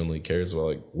genuinely cares about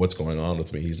like what's going on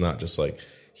with me. He's not just like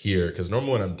here, because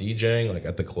normally when I'm DJing like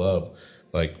at the club,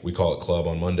 like we call it club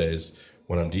on Mondays,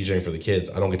 when I'm DJing for the kids,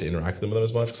 I don't get to interact with them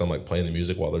as much, because I'm like playing the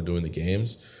music while they're doing the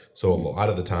games. So a lot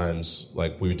of the times,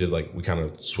 like we kind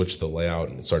of switched the layout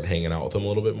and started hanging out with them a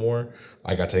little bit more.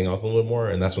 I got to hang out with them a little bit more,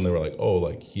 and that's when they were like, oh,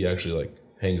 like he actually like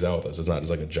hangs out with us. It's not just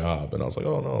like a job. And I was like,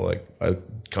 oh no, like I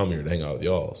come here to hang out with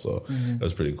y'all. So that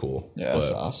was pretty cool. Yeah,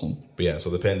 that's awesome. But yeah, so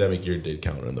the pandemic year did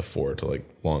count in the 4 to like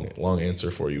long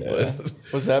answer for you. Yeah. But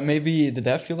was that did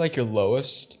that feel like your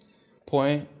lowest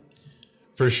point?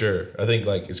 For sure. I think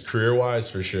like it's career wise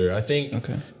for sure. I think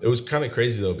it was kind of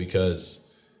crazy though, because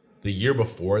the year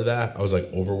before that I was like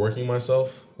overworking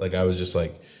myself. Like I was just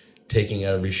like taking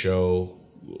every show,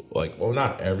 like, well,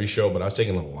 not every show, but I was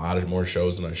taking a lot of more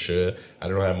shows than I should. I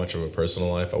didn't have much of a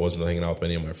personal life. I wasn't hanging out with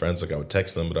any of my friends. Like I would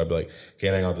text them, but I'd be like,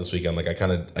 can't hang out this weekend. Like I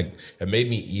kind of like, it made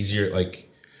me easier.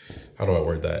 Like, how do I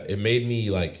word that? It made me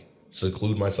like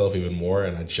seclude myself even more,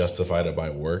 and I justified it by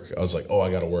work. I was like, oh, I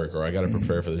gotta work, or I gotta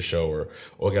prepare for the show, or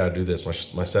oh, I gotta do this.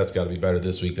 My set's gotta be better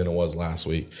this week than it was last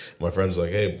week. My friends were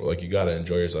like, hey, like you gotta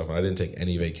enjoy yourself. And I didn't take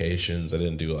any vacations. I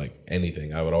didn't do like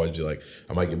anything. I would always be like,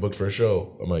 I might get booked for a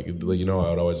show. I might, you know, I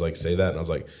would always like say that, and I was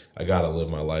like, I gotta live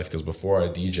my life, because before I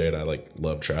DJ'd, I like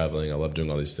loved traveling. I loved doing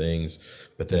all these things.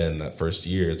 But then that first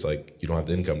year, it's like you don't have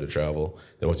the income to travel.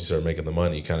 Then once you start making the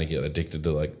money, you kind of get addicted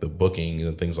to like the booking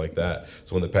and things like that.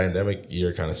 So when the pandemic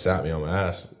year kind of sat me on my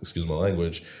ass, excuse my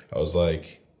language, I was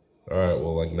like, all right,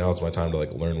 well, like now it's my time to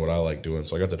like learn what I like doing.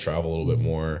 So I got to travel a little bit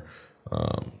more,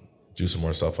 do some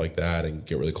more stuff like that, and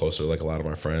get really close to like a lot of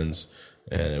my friends.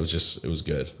 And it was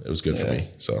good. It was good for me.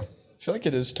 So I feel like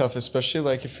it is tough, especially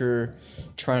like if you're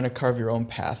trying to carve your own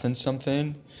path in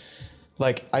something.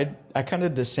 Like I kind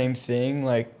of did the same thing.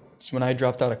 Like when I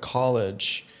dropped out of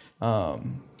college. Shout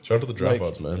out to the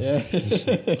dropouts, like, man.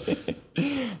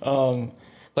 Yeah.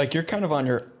 Like you're kind of on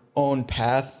your own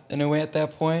path in a way at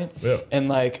that point. Yeah. And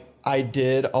like I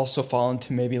did also fall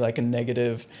into maybe like a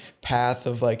negative path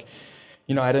of like,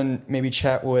 you know, I didn't maybe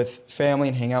chat with family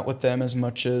and hang out with them as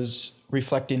much as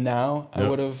reflecting now I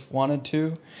would have wanted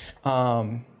to.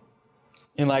 And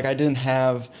like I didn't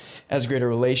have as great a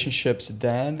relationships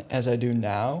then as I do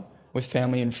now with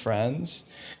family and friends.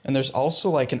 And there's also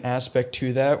like an aspect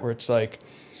to that where it's like,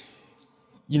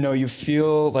 you know, you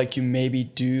feel like you maybe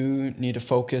do need to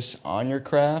focus on your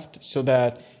craft so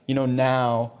that, you know,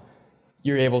 now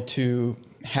you're able to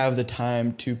have the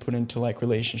time to put into like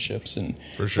relationships and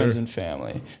friends and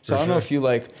family. So I don't know if you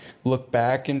like look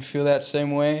back and feel that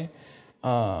same way,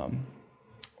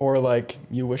 or like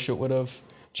you wish it would have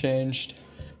changed.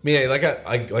 Yeah, like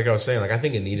I was saying, like I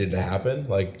think it needed to happen.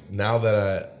 Like now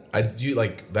that I do,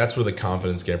 like that's where the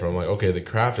confidence came from. I'm like, okay, the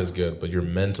craft is good, but your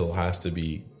mental has to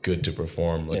be good to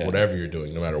perform, like whatever you're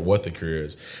doing, no matter what the career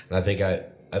is. And I think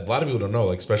a lot of people don't know,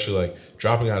 like especially like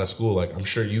dropping out of school. Like I'm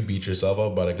sure you beat yourself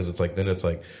up about it, because it's like then it's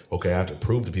like, okay, I have to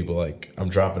prove to people like I'm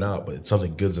dropping out, but it's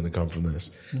something good's gonna come from this.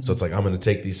 Mm-hmm. So it's like I'm gonna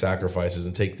take these sacrifices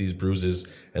and take these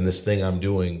bruises and this thing I'm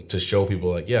doing to show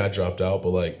people like, yeah, I dropped out, but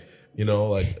like, you know,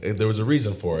 like there was a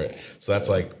reason for it. So that's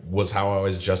like was how I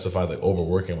always justified like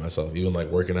overworking myself. Even like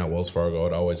working at Wells Fargo,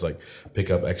 I'd always like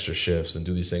pick up extra shifts and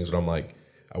do these things. But I'm like,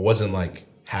 I wasn't like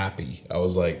happy. I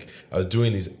was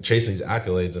doing chasing these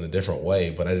accolades in a different way,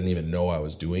 but I didn't even know I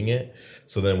was doing it.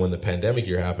 So then when the pandemic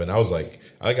year happened, I was like,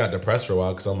 I got depressed for a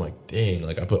while, because I'm like, dang,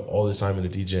 like I put all this time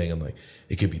into DJing and like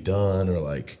it could be done, or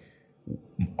like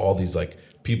all these like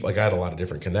people, like I had a lot of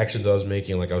different connections I was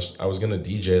making. Like I was gonna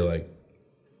DJ like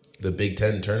the Big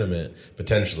Ten tournament,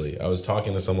 potentially. I was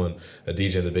talking to someone, a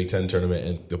DJ in the Big Ten tournament,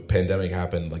 and the pandemic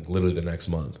happened like literally the next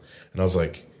month. And I was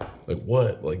like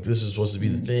what? Like this is supposed to be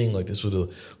the thing. Like this would have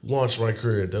launched my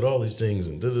career, did all these things,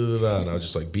 and da-da-da-da. And I was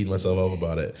just like beating myself up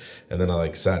about it. And then I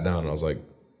like sat down and I was like,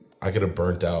 I could have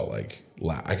burnt out in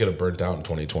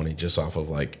 2020 just off of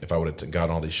like, if I would have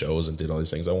gotten all these shows and did all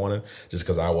these things I wanted, just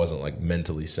because I wasn't like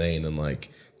mentally sane and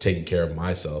like taking care of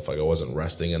myself. Like I wasn't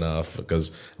resting enough,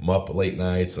 because I'm up late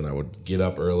nights and I would get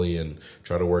up early and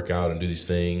try to work out and do these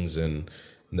things, and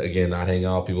again, not hang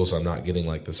out with people, so I'm not getting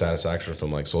like the satisfaction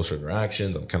from like social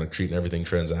interactions. I'm kind of treating everything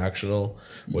transactional,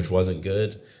 which wasn't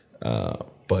good.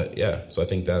 But yeah, so I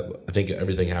think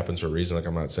everything happens for a reason. Like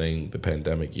I'm not saying the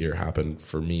pandemic year happened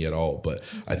for me at all, but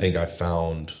I think I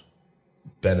found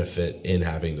benefit in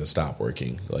having to stop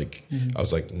working. Like I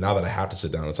was like, now that I have to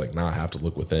sit down, it's like now I have to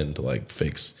look within to like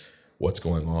fix what's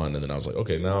going on. And then I was like,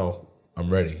 okay, now I'm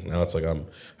ready. Now it's like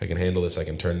I can handle this. I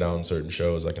can turn down certain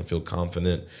shows. I can feel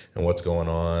confident in what's going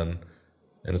on.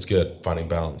 And it's good finding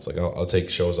balance. Like I'll take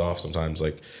shows off sometimes.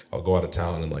 Like I'll go out of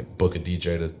town and like book a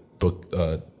DJ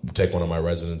to take one of my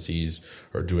residencies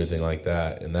or do anything like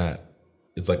that. And that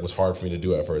it's like was hard for me to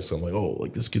do at first. So I'm like, oh,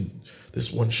 like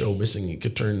this one show missing, it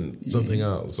could turn something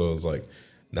out. So it's like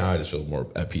now I just feel more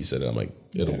at peace at it. I'm like,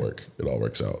 it'll work. It all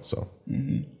works out. So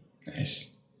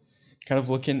Nice. Kind of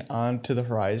looking onto the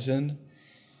horizon,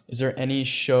 is there any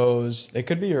shows, they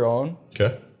could be your own,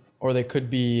 okay, or they could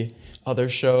be other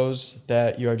shows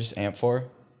that you are just amped for?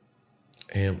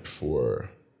 Amped for.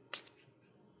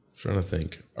 Trying to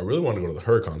think. I really wanted to go to the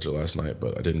Her concert last night,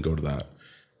 but I didn't go to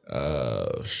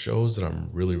that. Shows that I'm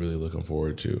really, really looking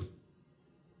forward to.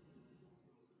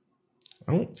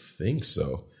 I don't think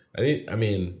so. I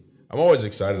mean, I'm always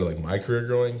excited like my career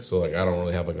growing, so like I don't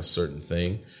really have like a certain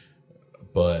thing,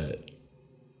 but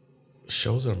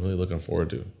shows that I'm really looking forward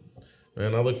to.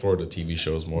 Man, I look forward to TV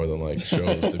shows more than like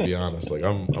shows, to be honest. Like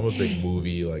I'm a big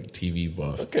movie like TV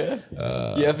buff. Okay.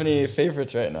 You have any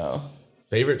favorites right now?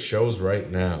 Favorite shows right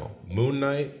now. Moon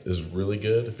Knight is really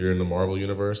good. If you're in the Marvel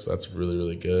universe, that's really,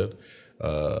 really good.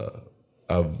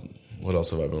 What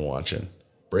else have I been watching?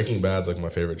 Breaking Bad's like my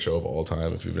favorite show of all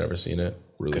time. If you've never seen it,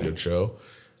 really good show.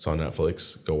 It's on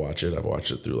Netflix. Go watch it. I've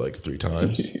watched it through like 3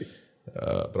 times.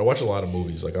 But I watch a lot of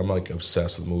movies. Like I'm like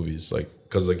obsessed with movies. Like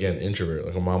because again, introvert.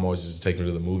 Like my mom always used to take me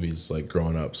to the movies like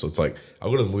growing up. So it's like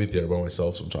I'll go to the movie theater by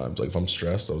myself sometimes. Like if I'm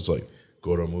stressed, I was like,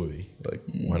 go to a movie. Like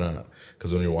why not?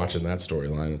 Because when you're watching that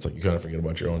storyline, it's like you kind of forget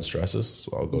about your own stresses.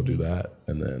 So I'll go do that.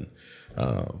 And then,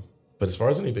 but as far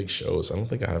as any big shows, I don't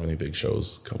think I have any big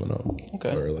shows coming up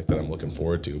or like that I'm looking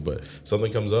forward to. But if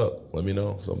something comes up, let me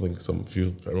know.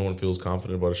 If everyone feels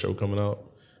confident about a show coming out,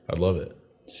 I'd love it.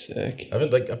 Sick.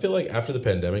 I feel like after the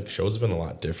pandemic, shows have been a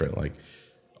lot different. Like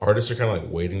artists are kind of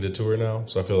like waiting to tour now.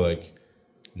 So I feel like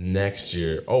next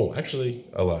year. Oh, actually,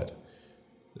 I lied.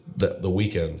 The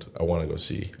Weeknd I want to go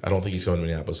see. I don't think he's going to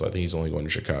Minneapolis. So I think he's only going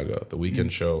to Chicago. The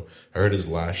Weeknd show. I heard his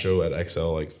last show at XL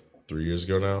like 3 years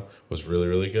ago now was really,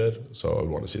 really good. So I would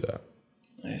want to see that.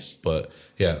 Nice. But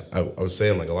yeah, I was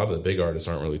saying like a lot of the big artists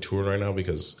aren't really touring right now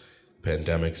because the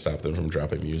pandemic stopped them from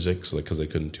dropping music. So because they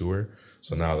couldn't tour.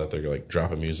 So now that they're like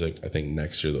dropping music, I think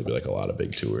next year there'll be like a lot of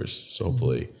big tours. So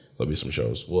hopefully there'll be some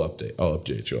shows. I'll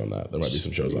update you on that. There might be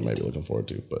some shows I might be looking forward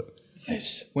to. But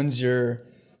nice. When's your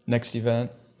next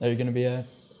event that you're gonna be at?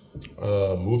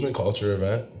 Movement Culture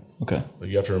event. Okay.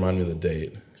 You have to remind me of the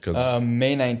date because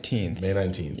May 19th. May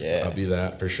 19th. Yeah. I'll be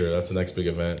that for sure. That's the next big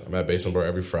event. I'm at Basement Bar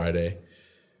every Friday.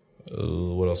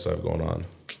 What else do I have going on?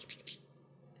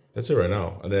 That's it right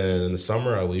now. And then in the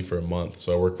summer, I leave for a month.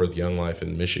 So I work for Young Life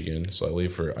in Michigan. So I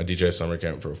DJ summer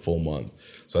camp for a full month.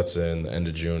 So that's in the end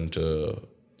of June to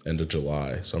end of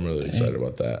July. So I'm really excited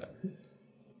about that.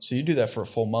 So you do that for a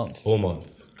full month? Full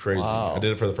month. Crazy. Wow. I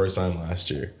did it for the first time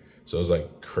last year. So it was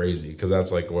like crazy because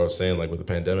that's like what I was saying. Like with the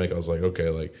pandemic, I was like, okay,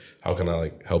 like how can I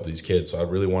like help these kids? So I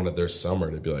really wanted their summer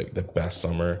to be like the best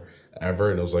summer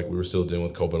ever. And it was like we were still dealing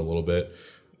with COVID a little bit.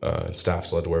 And staff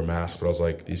still had to wear masks, but I was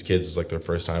like, these kids is like their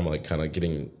first time like kind of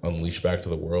getting unleashed back to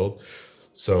the world.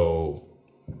 So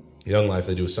Young Life,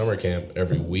 they do a summer camp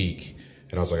every week,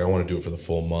 and I was like, I want to do it for the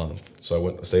full month.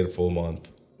 So I stayed a full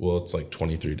month. Well, it's like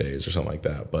 23 days or something like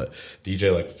that. But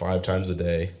DJ like 5 times a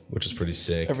day, which is pretty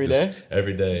sick. Every day?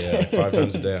 Every day, yeah. Like 5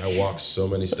 times a day. I walk so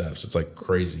many steps. It's like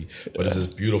crazy. But it's this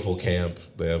beautiful camp.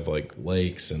 They have like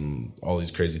lakes and all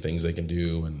these crazy things they can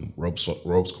do and ropes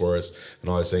course and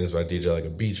all these things. But I DJ like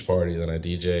a beach party. Then I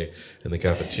DJ in the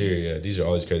cafeteria. I DJ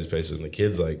all these crazy places. And the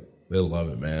kids like, they love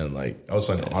it, man. Like I was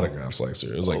signing autographs, like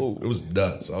sir. It was like it was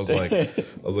nuts. I was like,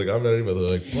 I'm not even. They're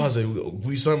like, Blase,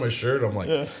 will you sign my shirt? I'm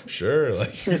like, sure,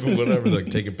 like whatever. Like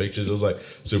taking pictures. It was like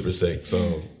super sick.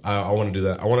 So I want to do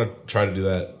that. I want to try to do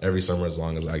that every summer as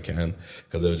long as I can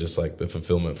because it was just like the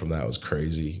fulfillment from that was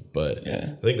crazy. But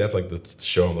I think that's like the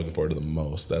show I'm looking forward to the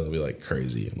most. That'll be like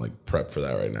crazy. I'm like prepped for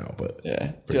that right now. But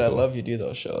dude, cool. I love you do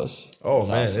those shows. Oh that's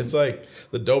man, awesome. It's like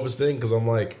the dopest thing because I'm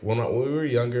like when we were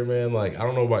younger, man. Like I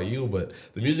don't know about you, but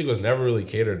the music was never really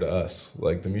catered to us.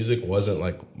 Like the music wasn't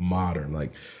like modern.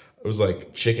 Like it was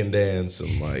like chicken dance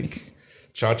and like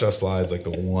cha-cha slides, like the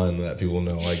one that people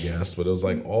know, I guess. But it was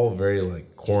like all very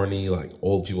like corny, like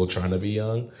old people trying to be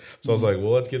young. So I was like,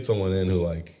 well, let's get someone in who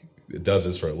like does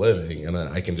this for a living, and then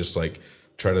I can just like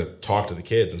try to talk to the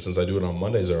kids. And since I do it on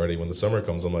Mondays already, when the summer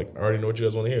comes, I'm like, I already know what you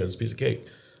guys want to hear. It's a piece of cake.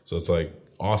 So it's like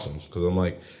awesome because I'm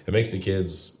like, it makes the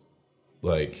kids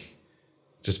like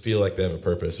just feel like they have a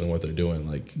purpose in what they're doing.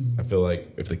 Like I feel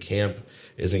like if the camp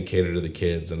isn't catered to the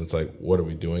kids, and it's like, what are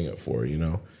we doing it for, you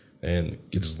know? And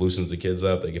it just loosens the kids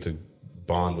up. They get to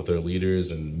bond with their leaders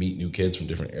and meet new kids from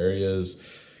different areas,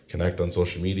 connect on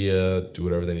social media, do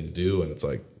whatever they need to do. And it's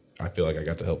like, I feel like I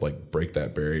got to help like break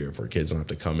that barrier for kids don't have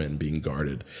to come in being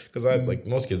guarded. Because I like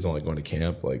most kids don't like going to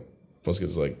camp. Like most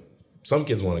kids like some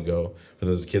kids want to go, but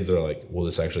there's kids that are like, will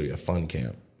this actually be a fun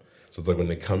camp? So it's like when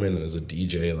they come in and there's a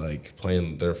DJ like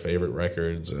playing their favorite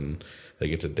records and they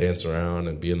get to dance around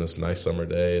and be in this nice summer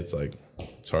day. It's like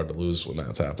it's hard to lose when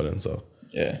that's happening. So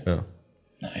yeah.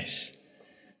 Nice.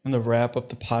 I'm going to wrap up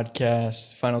the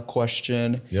podcast. Final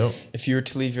question. Yep. If you were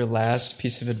to leave your last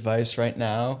piece of advice right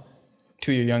now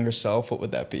to your younger self, what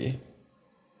would that be?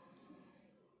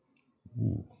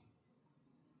 Ooh.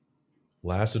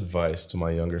 Last advice to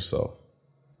my younger self.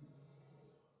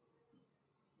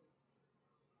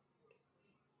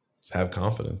 Have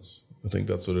confidence. I think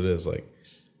that's what it is. Like,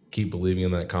 keep believing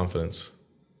in that confidence.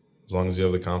 As long as you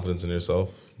have the confidence in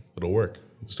yourself, it'll work.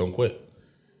 Just don't quit.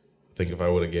 I think if I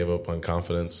would have gave up on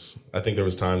confidence, I think there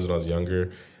was times when I was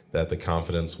younger that the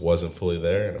confidence wasn't fully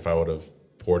there. And if I would have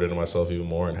poured into myself even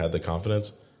more and had the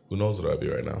confidence, who knows what I'd be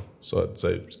right now. So I'd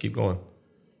say just keep going.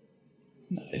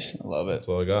 Nice. I love it. That's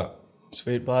all I got.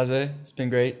 Sweet, Blase. It's been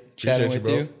great chatting with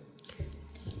you.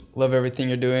 Love everything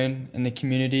you're doing in the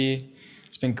community.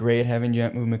 It's been great having you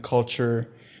at Movement Culture,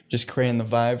 just creating the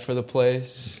vibe for the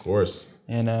place. Of course.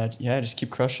 And just keep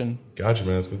crushing. Gotcha,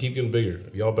 man. It's going to keep getting bigger.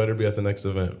 Y'all better be at the next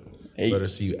event. Hey. Better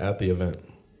see you at the event.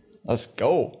 Let's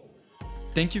go.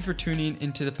 Thank you for tuning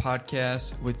into the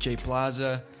podcast with Jay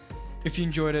Blaza. If you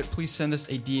enjoyed it, please send us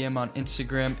a DM on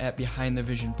Instagram at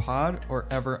BehindTheVisionPod or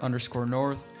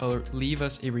ever_north, or leave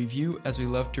us a review, as we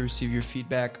love to receive your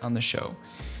feedback on the show.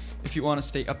 If you want to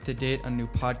stay up to date on new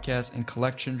podcasts and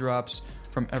collection drops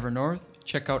from Evernorth,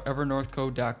 check out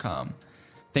evernorthco.com.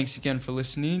 Thanks again for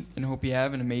listening, and hope you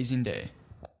have an amazing day.